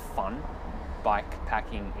kind of fun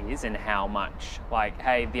bikepacking is, and how much, like,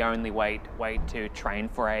 hey, the only way to train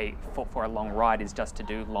for a long ride is just to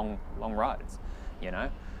do long rides,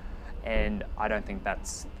 and I don't think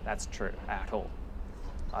that's true at all.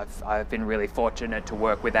 I've been really fortunate to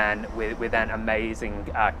work with an amazing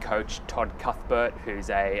coach, Todd Cuthbert,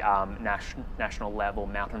 who's a national level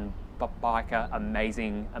mountain biker,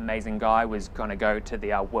 amazing guy. Was going to go to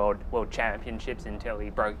the world championships until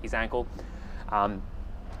he broke his ankle,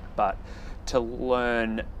 but to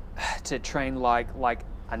learn to train like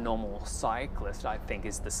a normal cyclist, I think,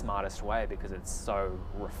 is the smartest way, because it's so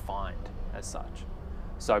refined as such.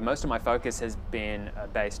 So most of my focus has been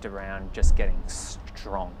based around just getting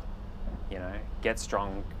strong, get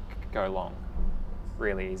strong, go long,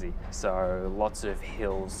 really easy. So lots of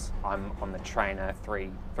hills. I'm on the trainer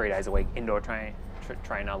three days a week, indoor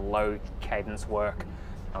trainer, low cadence work.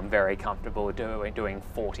 I'm very comfortable doing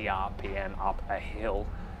 40 RPM up a hill.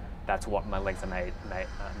 That's what my legs are made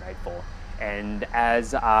for. And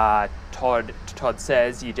as Todd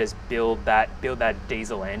says, you just build that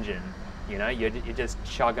diesel engine. You're just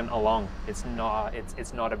chugging along. It's not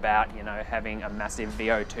about having a massive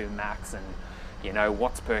VO2 max and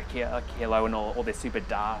watts per kilo and all this super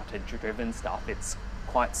data driven stuff. It's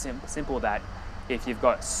quite simple that if you've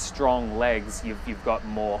got strong legs, you've got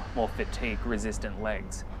more fatigue resistant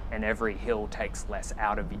legs, and every hill takes less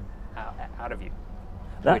out of you.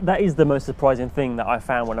 That is the most surprising thing that I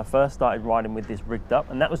found when I first started riding with this rigged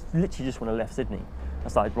up, and that was literally just when I left Sydney. I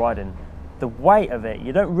started riding. The weight of it,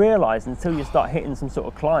 you don't realise until you start hitting some sort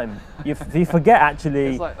of climb. You forget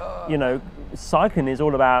actually, cycling is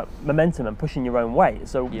all about momentum and pushing your own weight.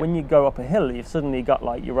 So when you go up a hill, you've suddenly got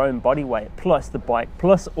like your own body weight plus the bike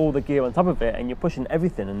plus all the gear on top of it, and you're pushing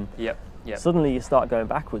everything. And suddenly you start going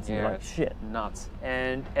backwards, and you're like, shit, nuts.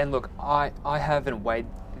 And look, I haven't weighed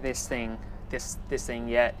this thing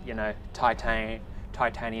yet.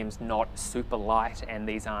 Titanium's not super light, and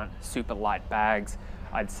these aren't super light bags.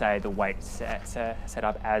 I'd say the weight set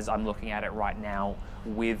up as I'm looking at it right now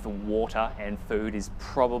with water and food is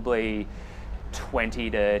probably 20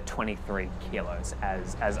 to 23 kilos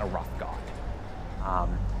as a rough guide.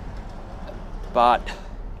 But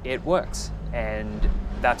it works, and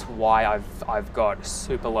that's why I've got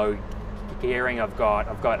super low gearing. I've got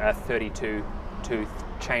a 32 tooth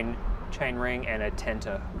chain ring and a 10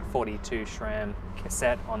 to 42 SRAM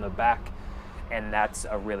cassette on the back, and that's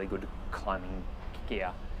a really good climbing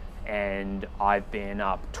gear. And I've been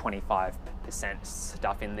up 25%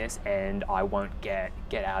 stuff in this, and I won't get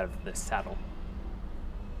out of the saddle.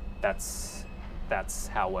 That's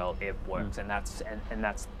how well it works, and that's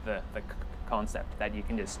the concept, that you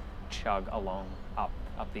can just chug along up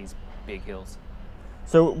these big hills.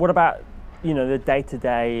 So what about the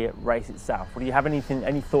day-to-day race itself? Do you have any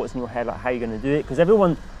thoughts in your head, like how you're going to do it? Because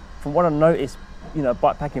everyone, from what I've noticed,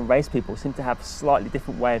 bikepacking race people seem to have a slightly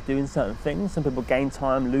different way of doing certain things. Some people gain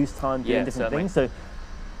time, lose time doing different things. So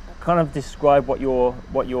kind of describe what your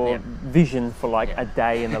vision for like a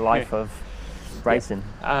day in the life of racing.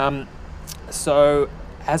 So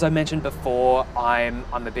as I mentioned before, I'm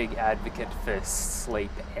a big advocate for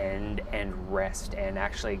sleep and rest, and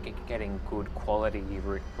actually getting good quality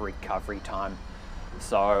recovery time.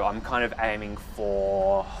 So I'm kind of aiming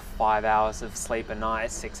for 5 hours of sleep a night,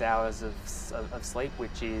 6 hours of sleep,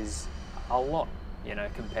 which is a lot,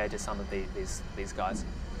 compared to some of these guys.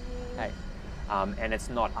 hey. And it's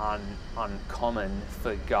not uncommon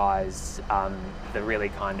for guys, the really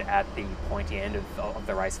kind of at the pointy end of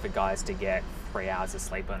the race, for guys to get 3 hours of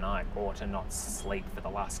sleep a night, or to not sleep for the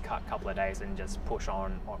last couple of days and just push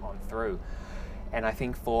on through. And I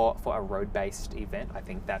think for a road-based event, I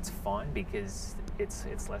think that's fine because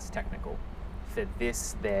it's less technical. For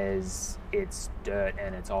this, it's dirt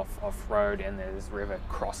and it's off-road and there's river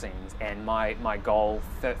crossings. And my goal,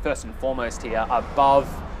 first and foremost here, above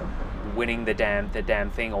winning the damn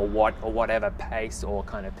thing or whatever pace or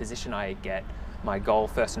kind of position I get, my goal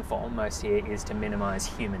first and foremost here is to minimize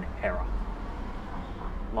human error.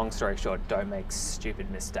 Long story short, don't make stupid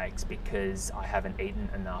mistakes because I haven't eaten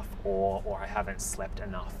enough or I haven't slept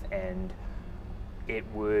enough, and it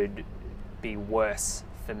would be worse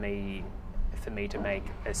for me to make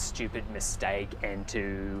a stupid mistake and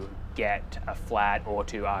to get a flat or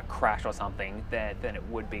to crash or something than it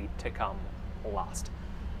would be to come last.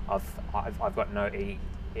 I've got no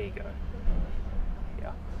ego.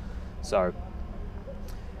 Yeah. So,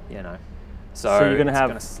 you know. So you're going to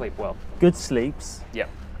have sleep well. Good sleeps. Yep.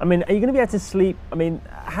 I mean, are you going to be able to sleep? I mean,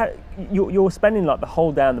 you're spending like the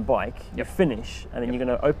whole day on the bike. You Yep. finish, and then you're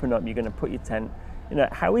going to open up. You're going to put your tent. You know,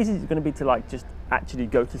 how easy is it going to be to like just actually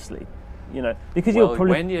go to sleep? You know, because you're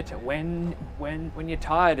probably when you're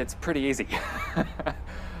tired, it's pretty easy.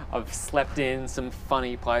 I've slept in some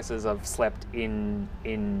funny places. I've slept in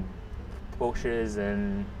bushes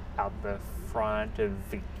and out the front of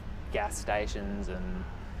gas stations and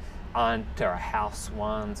under a house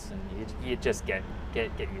once, and you just get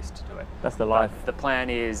used to it. That's the life. But the plan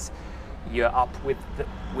is you're up with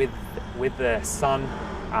the sun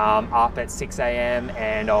up at 6 a.m.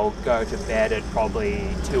 and I'll go to bed at probably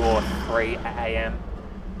 2 or 3 a.m.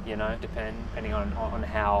 You know, depending on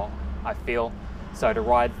how I feel. So to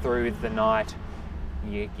ride through the night,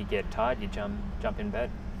 you get tired, you jump in bed.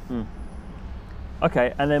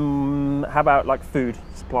 Okay, and then how about like food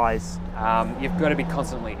supplies? You've got to be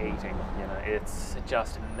constantly eating. You know, it's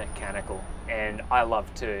just mechanical, and I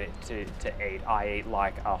love to eat. I eat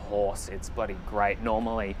like a horse. It's bloody great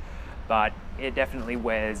normally, but it definitely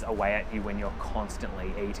wears away at you when you're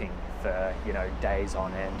constantly eating for days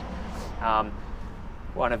on end.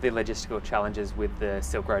 One of the logistical challenges with the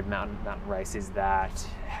Silk Road mountain race is that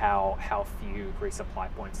how few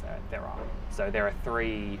resupply points there are. So there are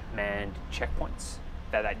 3 manned checkpoints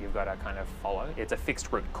that you've got to kind of follow. It's a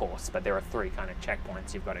fixed route course, but there are 3 kind of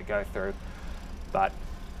checkpoints you've got to go through. But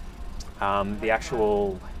the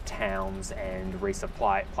actual towns and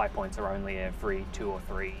resupply points are only every 2 or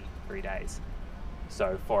 3 days.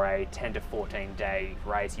 So for a 10 to 14 day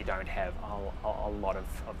race, you don't have a lot of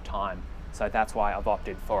time. So that's why I've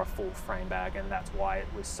opted for a full frame bag, and that's why it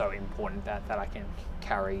was so important that I can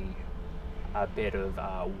carry a bit of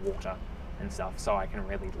water and stuff, so I can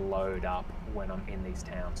really load up when I'm in these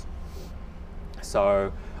towns.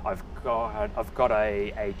 So I've got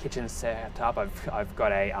a kitchen set up. I've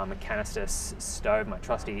got a canister stove, my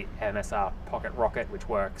trusty MSR Pocket Rocket, which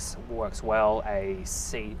works well. A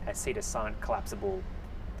Cedar Sun collapsible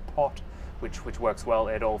pot, which works well.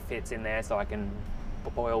 It all fits in there, so I can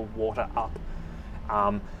boil water up.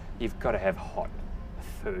 You've got to have hot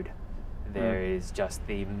food. There is just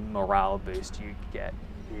the morale boost you get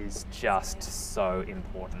is just so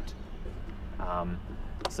important.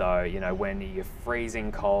 So when you're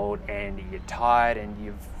freezing cold and you're tired and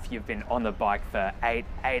you've been on the bike for eight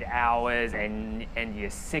hours and you're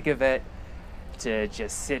sick of it, to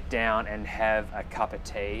just sit down and have a cup of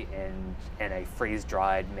tea and a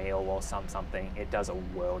freeze-dried meal or something, it does a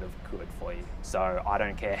world of good for you. So I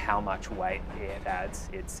don't care how much weight it adds,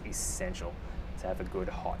 it's essential to have a good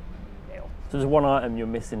hot meal. So there's one item you're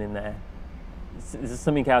missing in there. Is there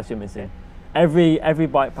something else you're missing? Every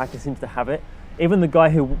bike packer seems to have it. Even the guy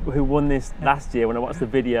who won this last year, when I watched the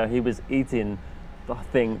video, he was eating the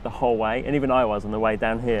thing the whole way, and even I was on the way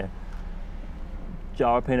down here.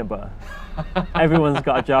 Jar of peanut butter. Everyone's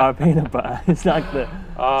got a jar of peanut butter. It's like the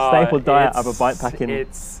staple diet of a bike packing.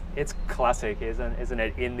 It's classic, isn't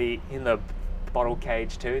it? In the bottle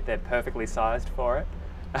cage too. They're perfectly sized for it.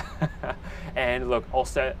 And look, I'll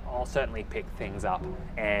certainly pick things up.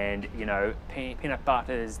 And peanut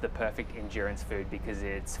butter is the perfect endurance food because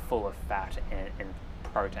it's full of fat and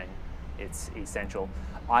protein. It's essential.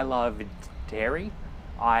 I love dairy.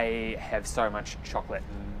 I have so much chocolate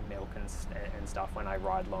and milk and stuff when I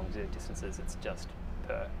ride long distances. It's just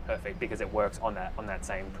perfect because it works on that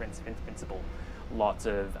same principle. Lots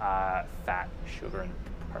of fat, sugar, and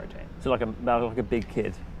protein. So like a big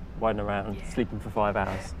kid riding around, sleeping for 5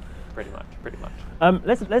 hours. Pretty much.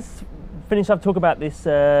 Let's finish up. Talk about this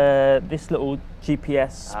little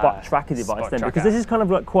GPS spot tracker device spot then, tracker. because this is kind of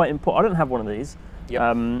like quite important. I don't have one of these,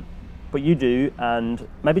 Yep. but you do, and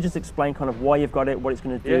maybe just explain kind of why you've got it, what it's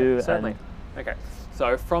going to do. Yeah, certainly. Okay.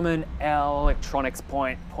 So from an electronics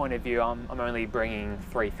point of view, I'm only bringing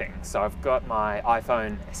 3 things. So I've got my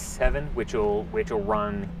iPhone 7, which will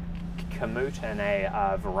run Komoot and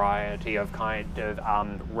a variety of kind of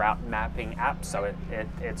route mapping apps. So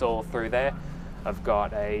it's all through there. I've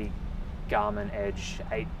got a Garmin Edge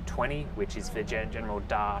 820, which is for general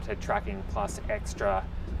data tracking plus extra.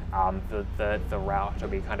 The route will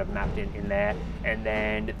be kind of mapped in there, and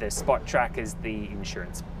then the Spot Track is the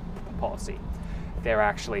insurance policy. They're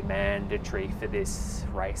actually mandatory for this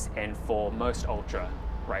race, and for most ultra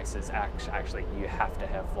races, actually you have to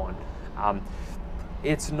have one.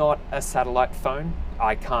 It's not a satellite phone.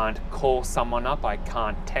 I can't call someone up. I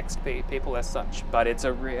can't text people as such, but it's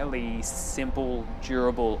a really simple,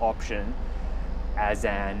 durable option as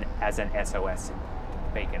an SOS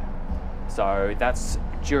beacon. So that's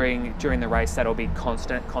during the race. That'll be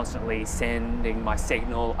constantly sending my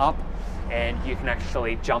signal up, and you can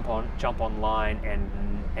actually jump online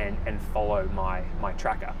and follow my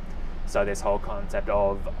tracker. So this whole concept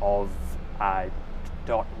of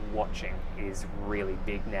dot watching is really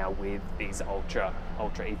big now with these ultra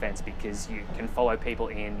events, because you can follow people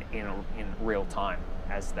in real time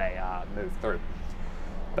as they move through.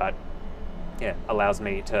 But yeah, allows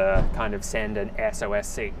me to kind of send an SOS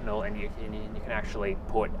signal, and you can actually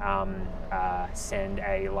put send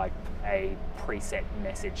a preset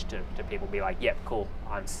message to people. Be like, yep, cool,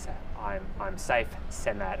 I'm safe.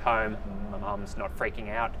 Send that home. My mum's not freaking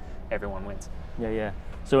out. Everyone wins. Yeah.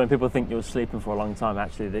 So when people think you're sleeping for a long time,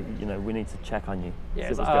 actually, we need to check on you. Yeah.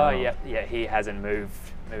 See what's going on. Yeah. He hasn't moved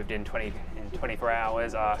in 24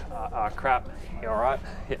 hours. Crap. You all right?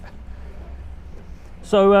 Yeah.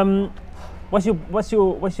 So what's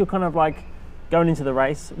your kind of like going into the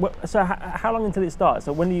race? So how long until it starts?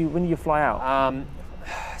 So when do you fly out?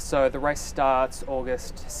 So the race starts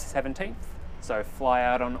August 17th. So fly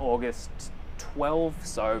out on August 12th.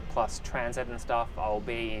 So plus transit and stuff. I'll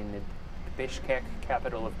be in Bishkek,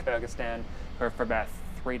 capital of Kyrgyzstan, for about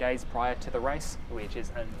 3 days prior to the race, which is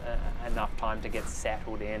enough time to get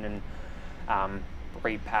settled in and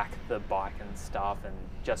repack the bike and stuff, and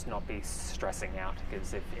just not be stressing out,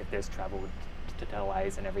 because if there's travel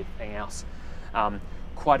delays and everything else.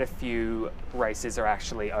 Quite a few races are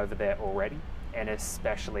actually over there already, and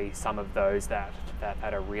especially some of those that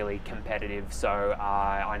are really competitive. So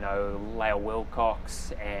I know Lael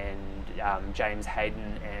Wilcox and James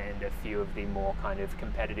Hayden, and a few of the more kind of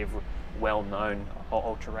competitive, well-known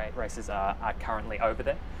ultra races are currently over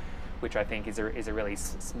there, which I think is a really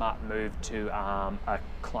smart move to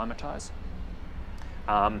acclimatise.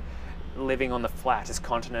 Living on the flattest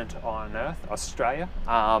continent on Earth, Australia,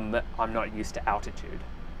 I'm not used to altitude,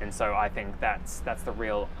 and so I think that's the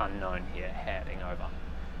real unknown here heading over.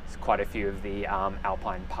 So quite a few of the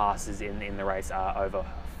alpine passes in the race are over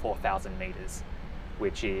 4,000 meters,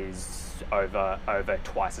 which is over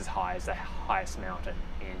twice as high as the highest mountain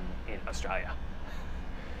in Australia.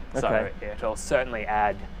 Okay. So it'll certainly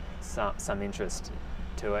add some interest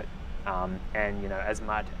to it. And as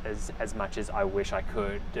much as I wish I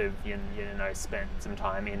could have spent some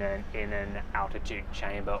time in an altitude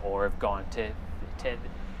chamber, or have gone to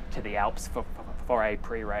the Alps for a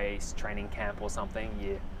pre-race training camp or something,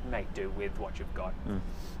 you make do with what you've got.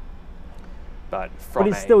 But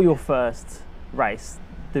it's still your first race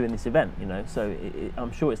doing this event, so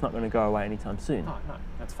I'm sure it's not going to go away anytime soon. No,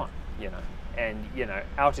 that's fine, And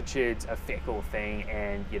altitude's a fickle thing,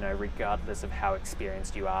 and regardless of how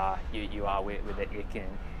experienced you are with it,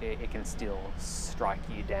 it can still strike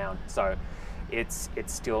you down. So it's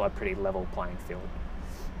still a pretty level playing field.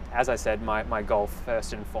 As I said, my goal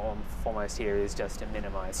first and foremost here is just to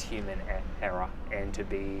minimize human error, and to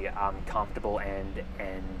be comfortable and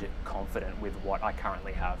confident with what I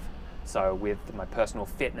currently have. So with my personal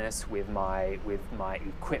fitness, with my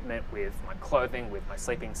equipment, with my clothing, with my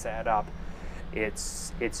sleeping setup,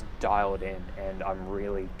 it's dialed in, and I'm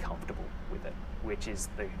really comfortable with it, which is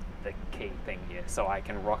the key thing here. So I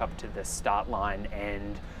can rock up to the start line,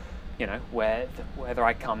 and whether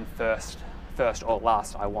I come first or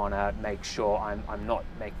last, I want to make sure I'm not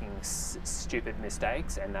making stupid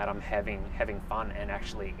mistakes, and that I'm having fun and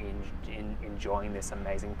actually enjoying this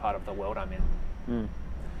amazing part of the world I'm in.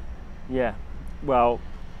 Yeah, well,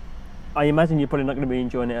 I imagine you're probably not going to be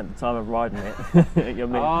enjoying it at the time of riding it.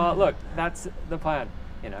 Look, that's the plan.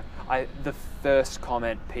 The first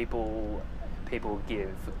comment people people give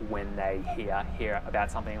when they hear about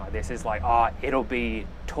something like this is like, oh, it'll be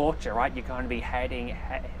torture, right? You're going to be hating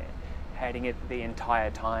it the entire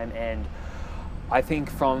time. And I think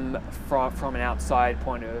from an outside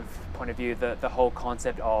point of view, the whole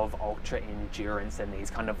concept of ultra endurance and these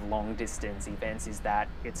kind of long distance events is that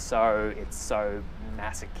it's so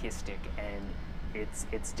masochistic and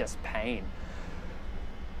it's just pain.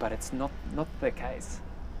 But it's not the case.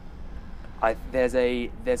 There's a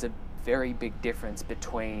very big difference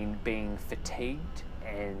between being fatigued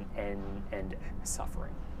and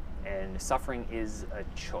suffering. And suffering is a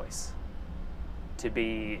choice. To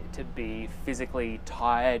be physically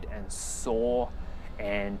tired and sore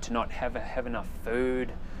and to not have enough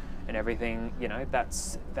food and everything, you know,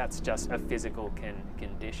 that's just a physical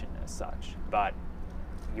condition as such. But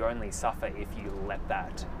you only suffer if you let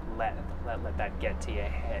that get to your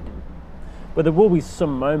head. But there will be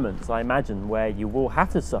some moments, I imagine, where you will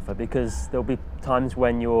have to suffer, because there'll be times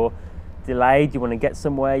when you're delayed, you want to get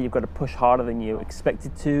somewhere, you've got to push harder than you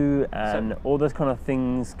expected to, and all those kind of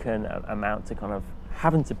things can amount to kind of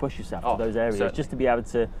having to push yourself to those areas, certainly, just to be able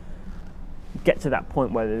to get to that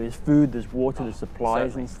point where there is food, there's water, there's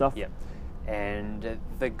supplies and stuff. Yeah, and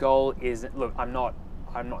the goal is, look, I'm not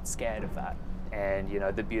scared of that. And you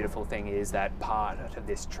know, the beautiful thing is that part of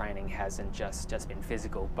this training hasn't just been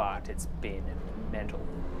physical, but it's been mental.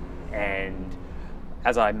 And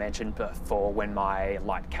as I mentioned before, when my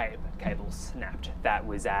light cable snapped, that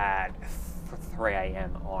was at 3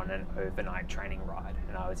 a.m. on an overnight training ride,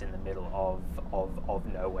 and I was in the middle of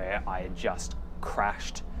nowhere. I had just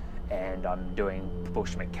crashed, and I'm doing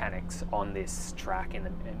bush mechanics on this track in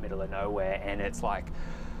the middle of nowhere, and it's like,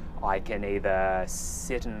 I can either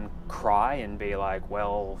sit and cry and be like,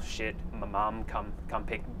 well, shit, my mum, come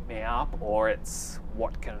pick me up, or it's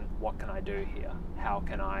what can I do here? How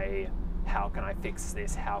can I fix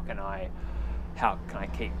this? How can I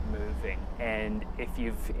keep moving? And if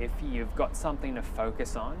you've got something to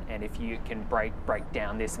focus on, and if you can break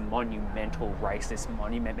down this monumental race, this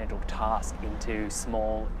monumental task into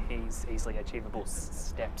small, easily achievable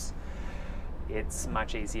steps, it's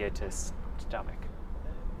much easier to stomach.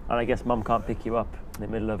 And I guess mum can't pick you up in the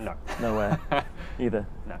middle of nowhere either.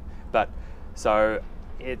 No, but so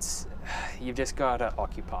you've just got to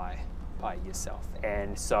occupy by yourself,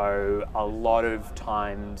 and so a lot of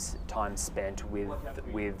time spent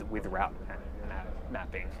with route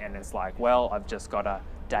mapping, and it's like, well, I've just got to,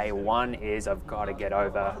 day one is I've got to get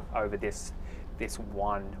over this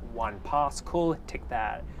one pass. Cool, tick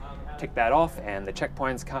that off, and the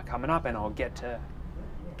checkpoint's coming up, and I'll get to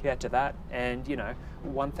that. And you know,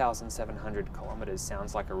 1,700 kilometers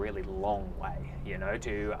sounds like a really long way. You know,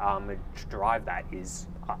 to drive that is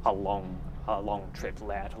a long trip,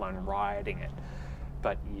 let alone riding it.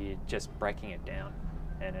 But you're just breaking it down,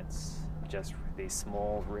 and it's just these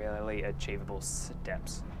small, really achievable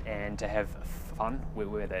steps, and to have fun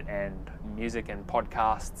with it, and music and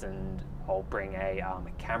podcasts, and I'll bring a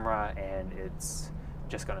camera, and it's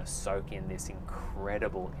just going to soak in this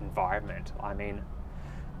incredible environment. I mean,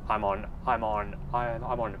 I'm on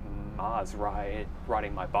Mars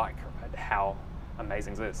riding my bike. Right? How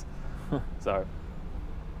amazing is this? So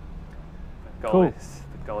the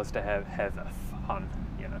goal is to have fun,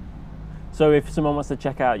 you know. So if someone wants to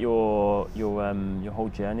check out your whole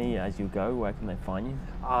journey as you go, where can they find you?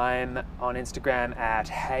 I'm on Instagram at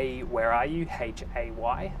Hey Where Are You? Hay,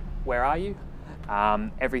 Where Are You?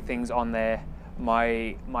 Everything's on there.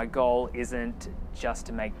 My goal isn't just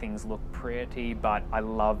to make things look pretty, but I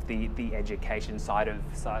love the education side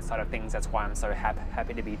of things. That's why I'm so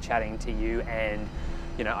happy to be chatting to you. And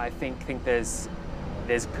you know, I think there's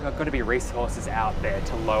got to be resources out there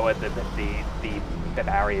to lower the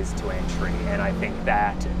barriers to entry. And I think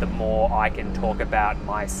that the more I can talk about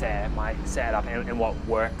my setup and what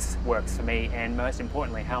works for me, and most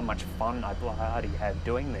importantly, how much fun I bloody have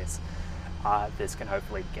doing this can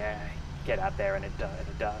hopefully get out there, and it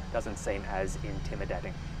doesn't seem as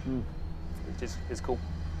intimidating, which is cool.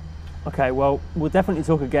 Okay, well, we'll definitely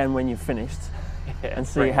talk again when you've finished, and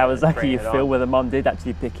see how exactly you feel, whether mum did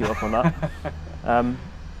actually pick you up or not.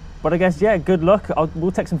 But I guess, yeah, good luck.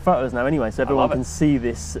 We'll take some photos now anyway, so everyone can see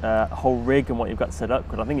this whole rig and what you've got set up,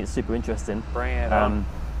 because I think it's super interesting. Bring it on.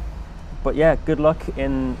 But yeah, good luck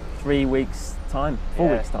in 3 weeks' time, 4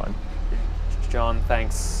 weeks' time. John,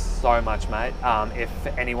 thanks so much, mate. If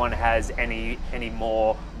anyone has any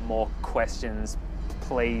more questions,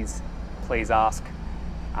 please ask.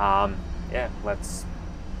 Yeah,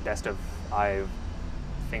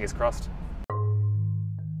 fingers crossed.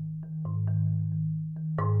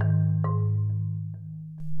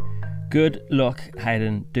 Good luck,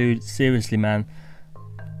 Hayden. Dude, seriously, man.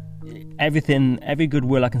 every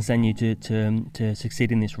goodwill I can send you to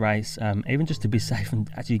succeed in this race, even just to be safe and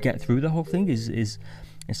actually get through the whole thing is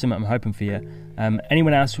something I'm hoping for you.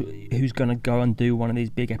 Anyone else who's going to go and do one of these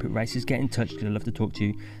big epic races, get in touch. I'd love to talk to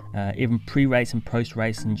you, even pre-race and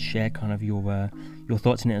post-race, and share kind of your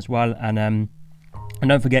thoughts on it as well. And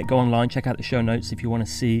don't forget, go online, check out the show notes if you want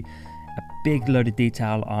to see a big load of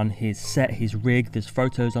detail on his set, his rig. There's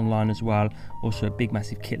photos online as well. Also a big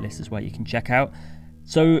massive kit list as well you can check out.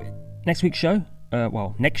 So next week's show,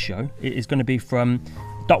 next show is going to be from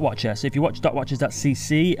Dot Watcher. So if you watch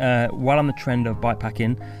dotwatchers.cc, while on the trend of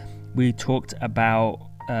bikepacking, we talked about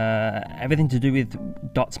everything to do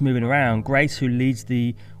with dots moving around. Grace, who leads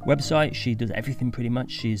the website, she does everything pretty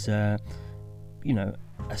much. She's a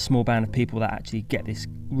small band of people that actually get this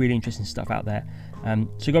really interesting stuff out there.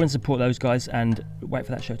 So go and support those guys and wait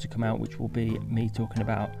for that show to come out, which will be me talking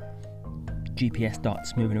about GPS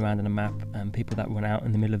dots moving around on a map and people that run out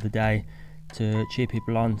in the middle of the day to cheer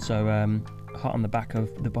people on. So hot on the back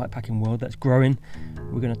of the bikepacking world that's growing,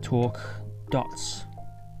 we're going to talk dots.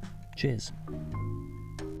 Cheers.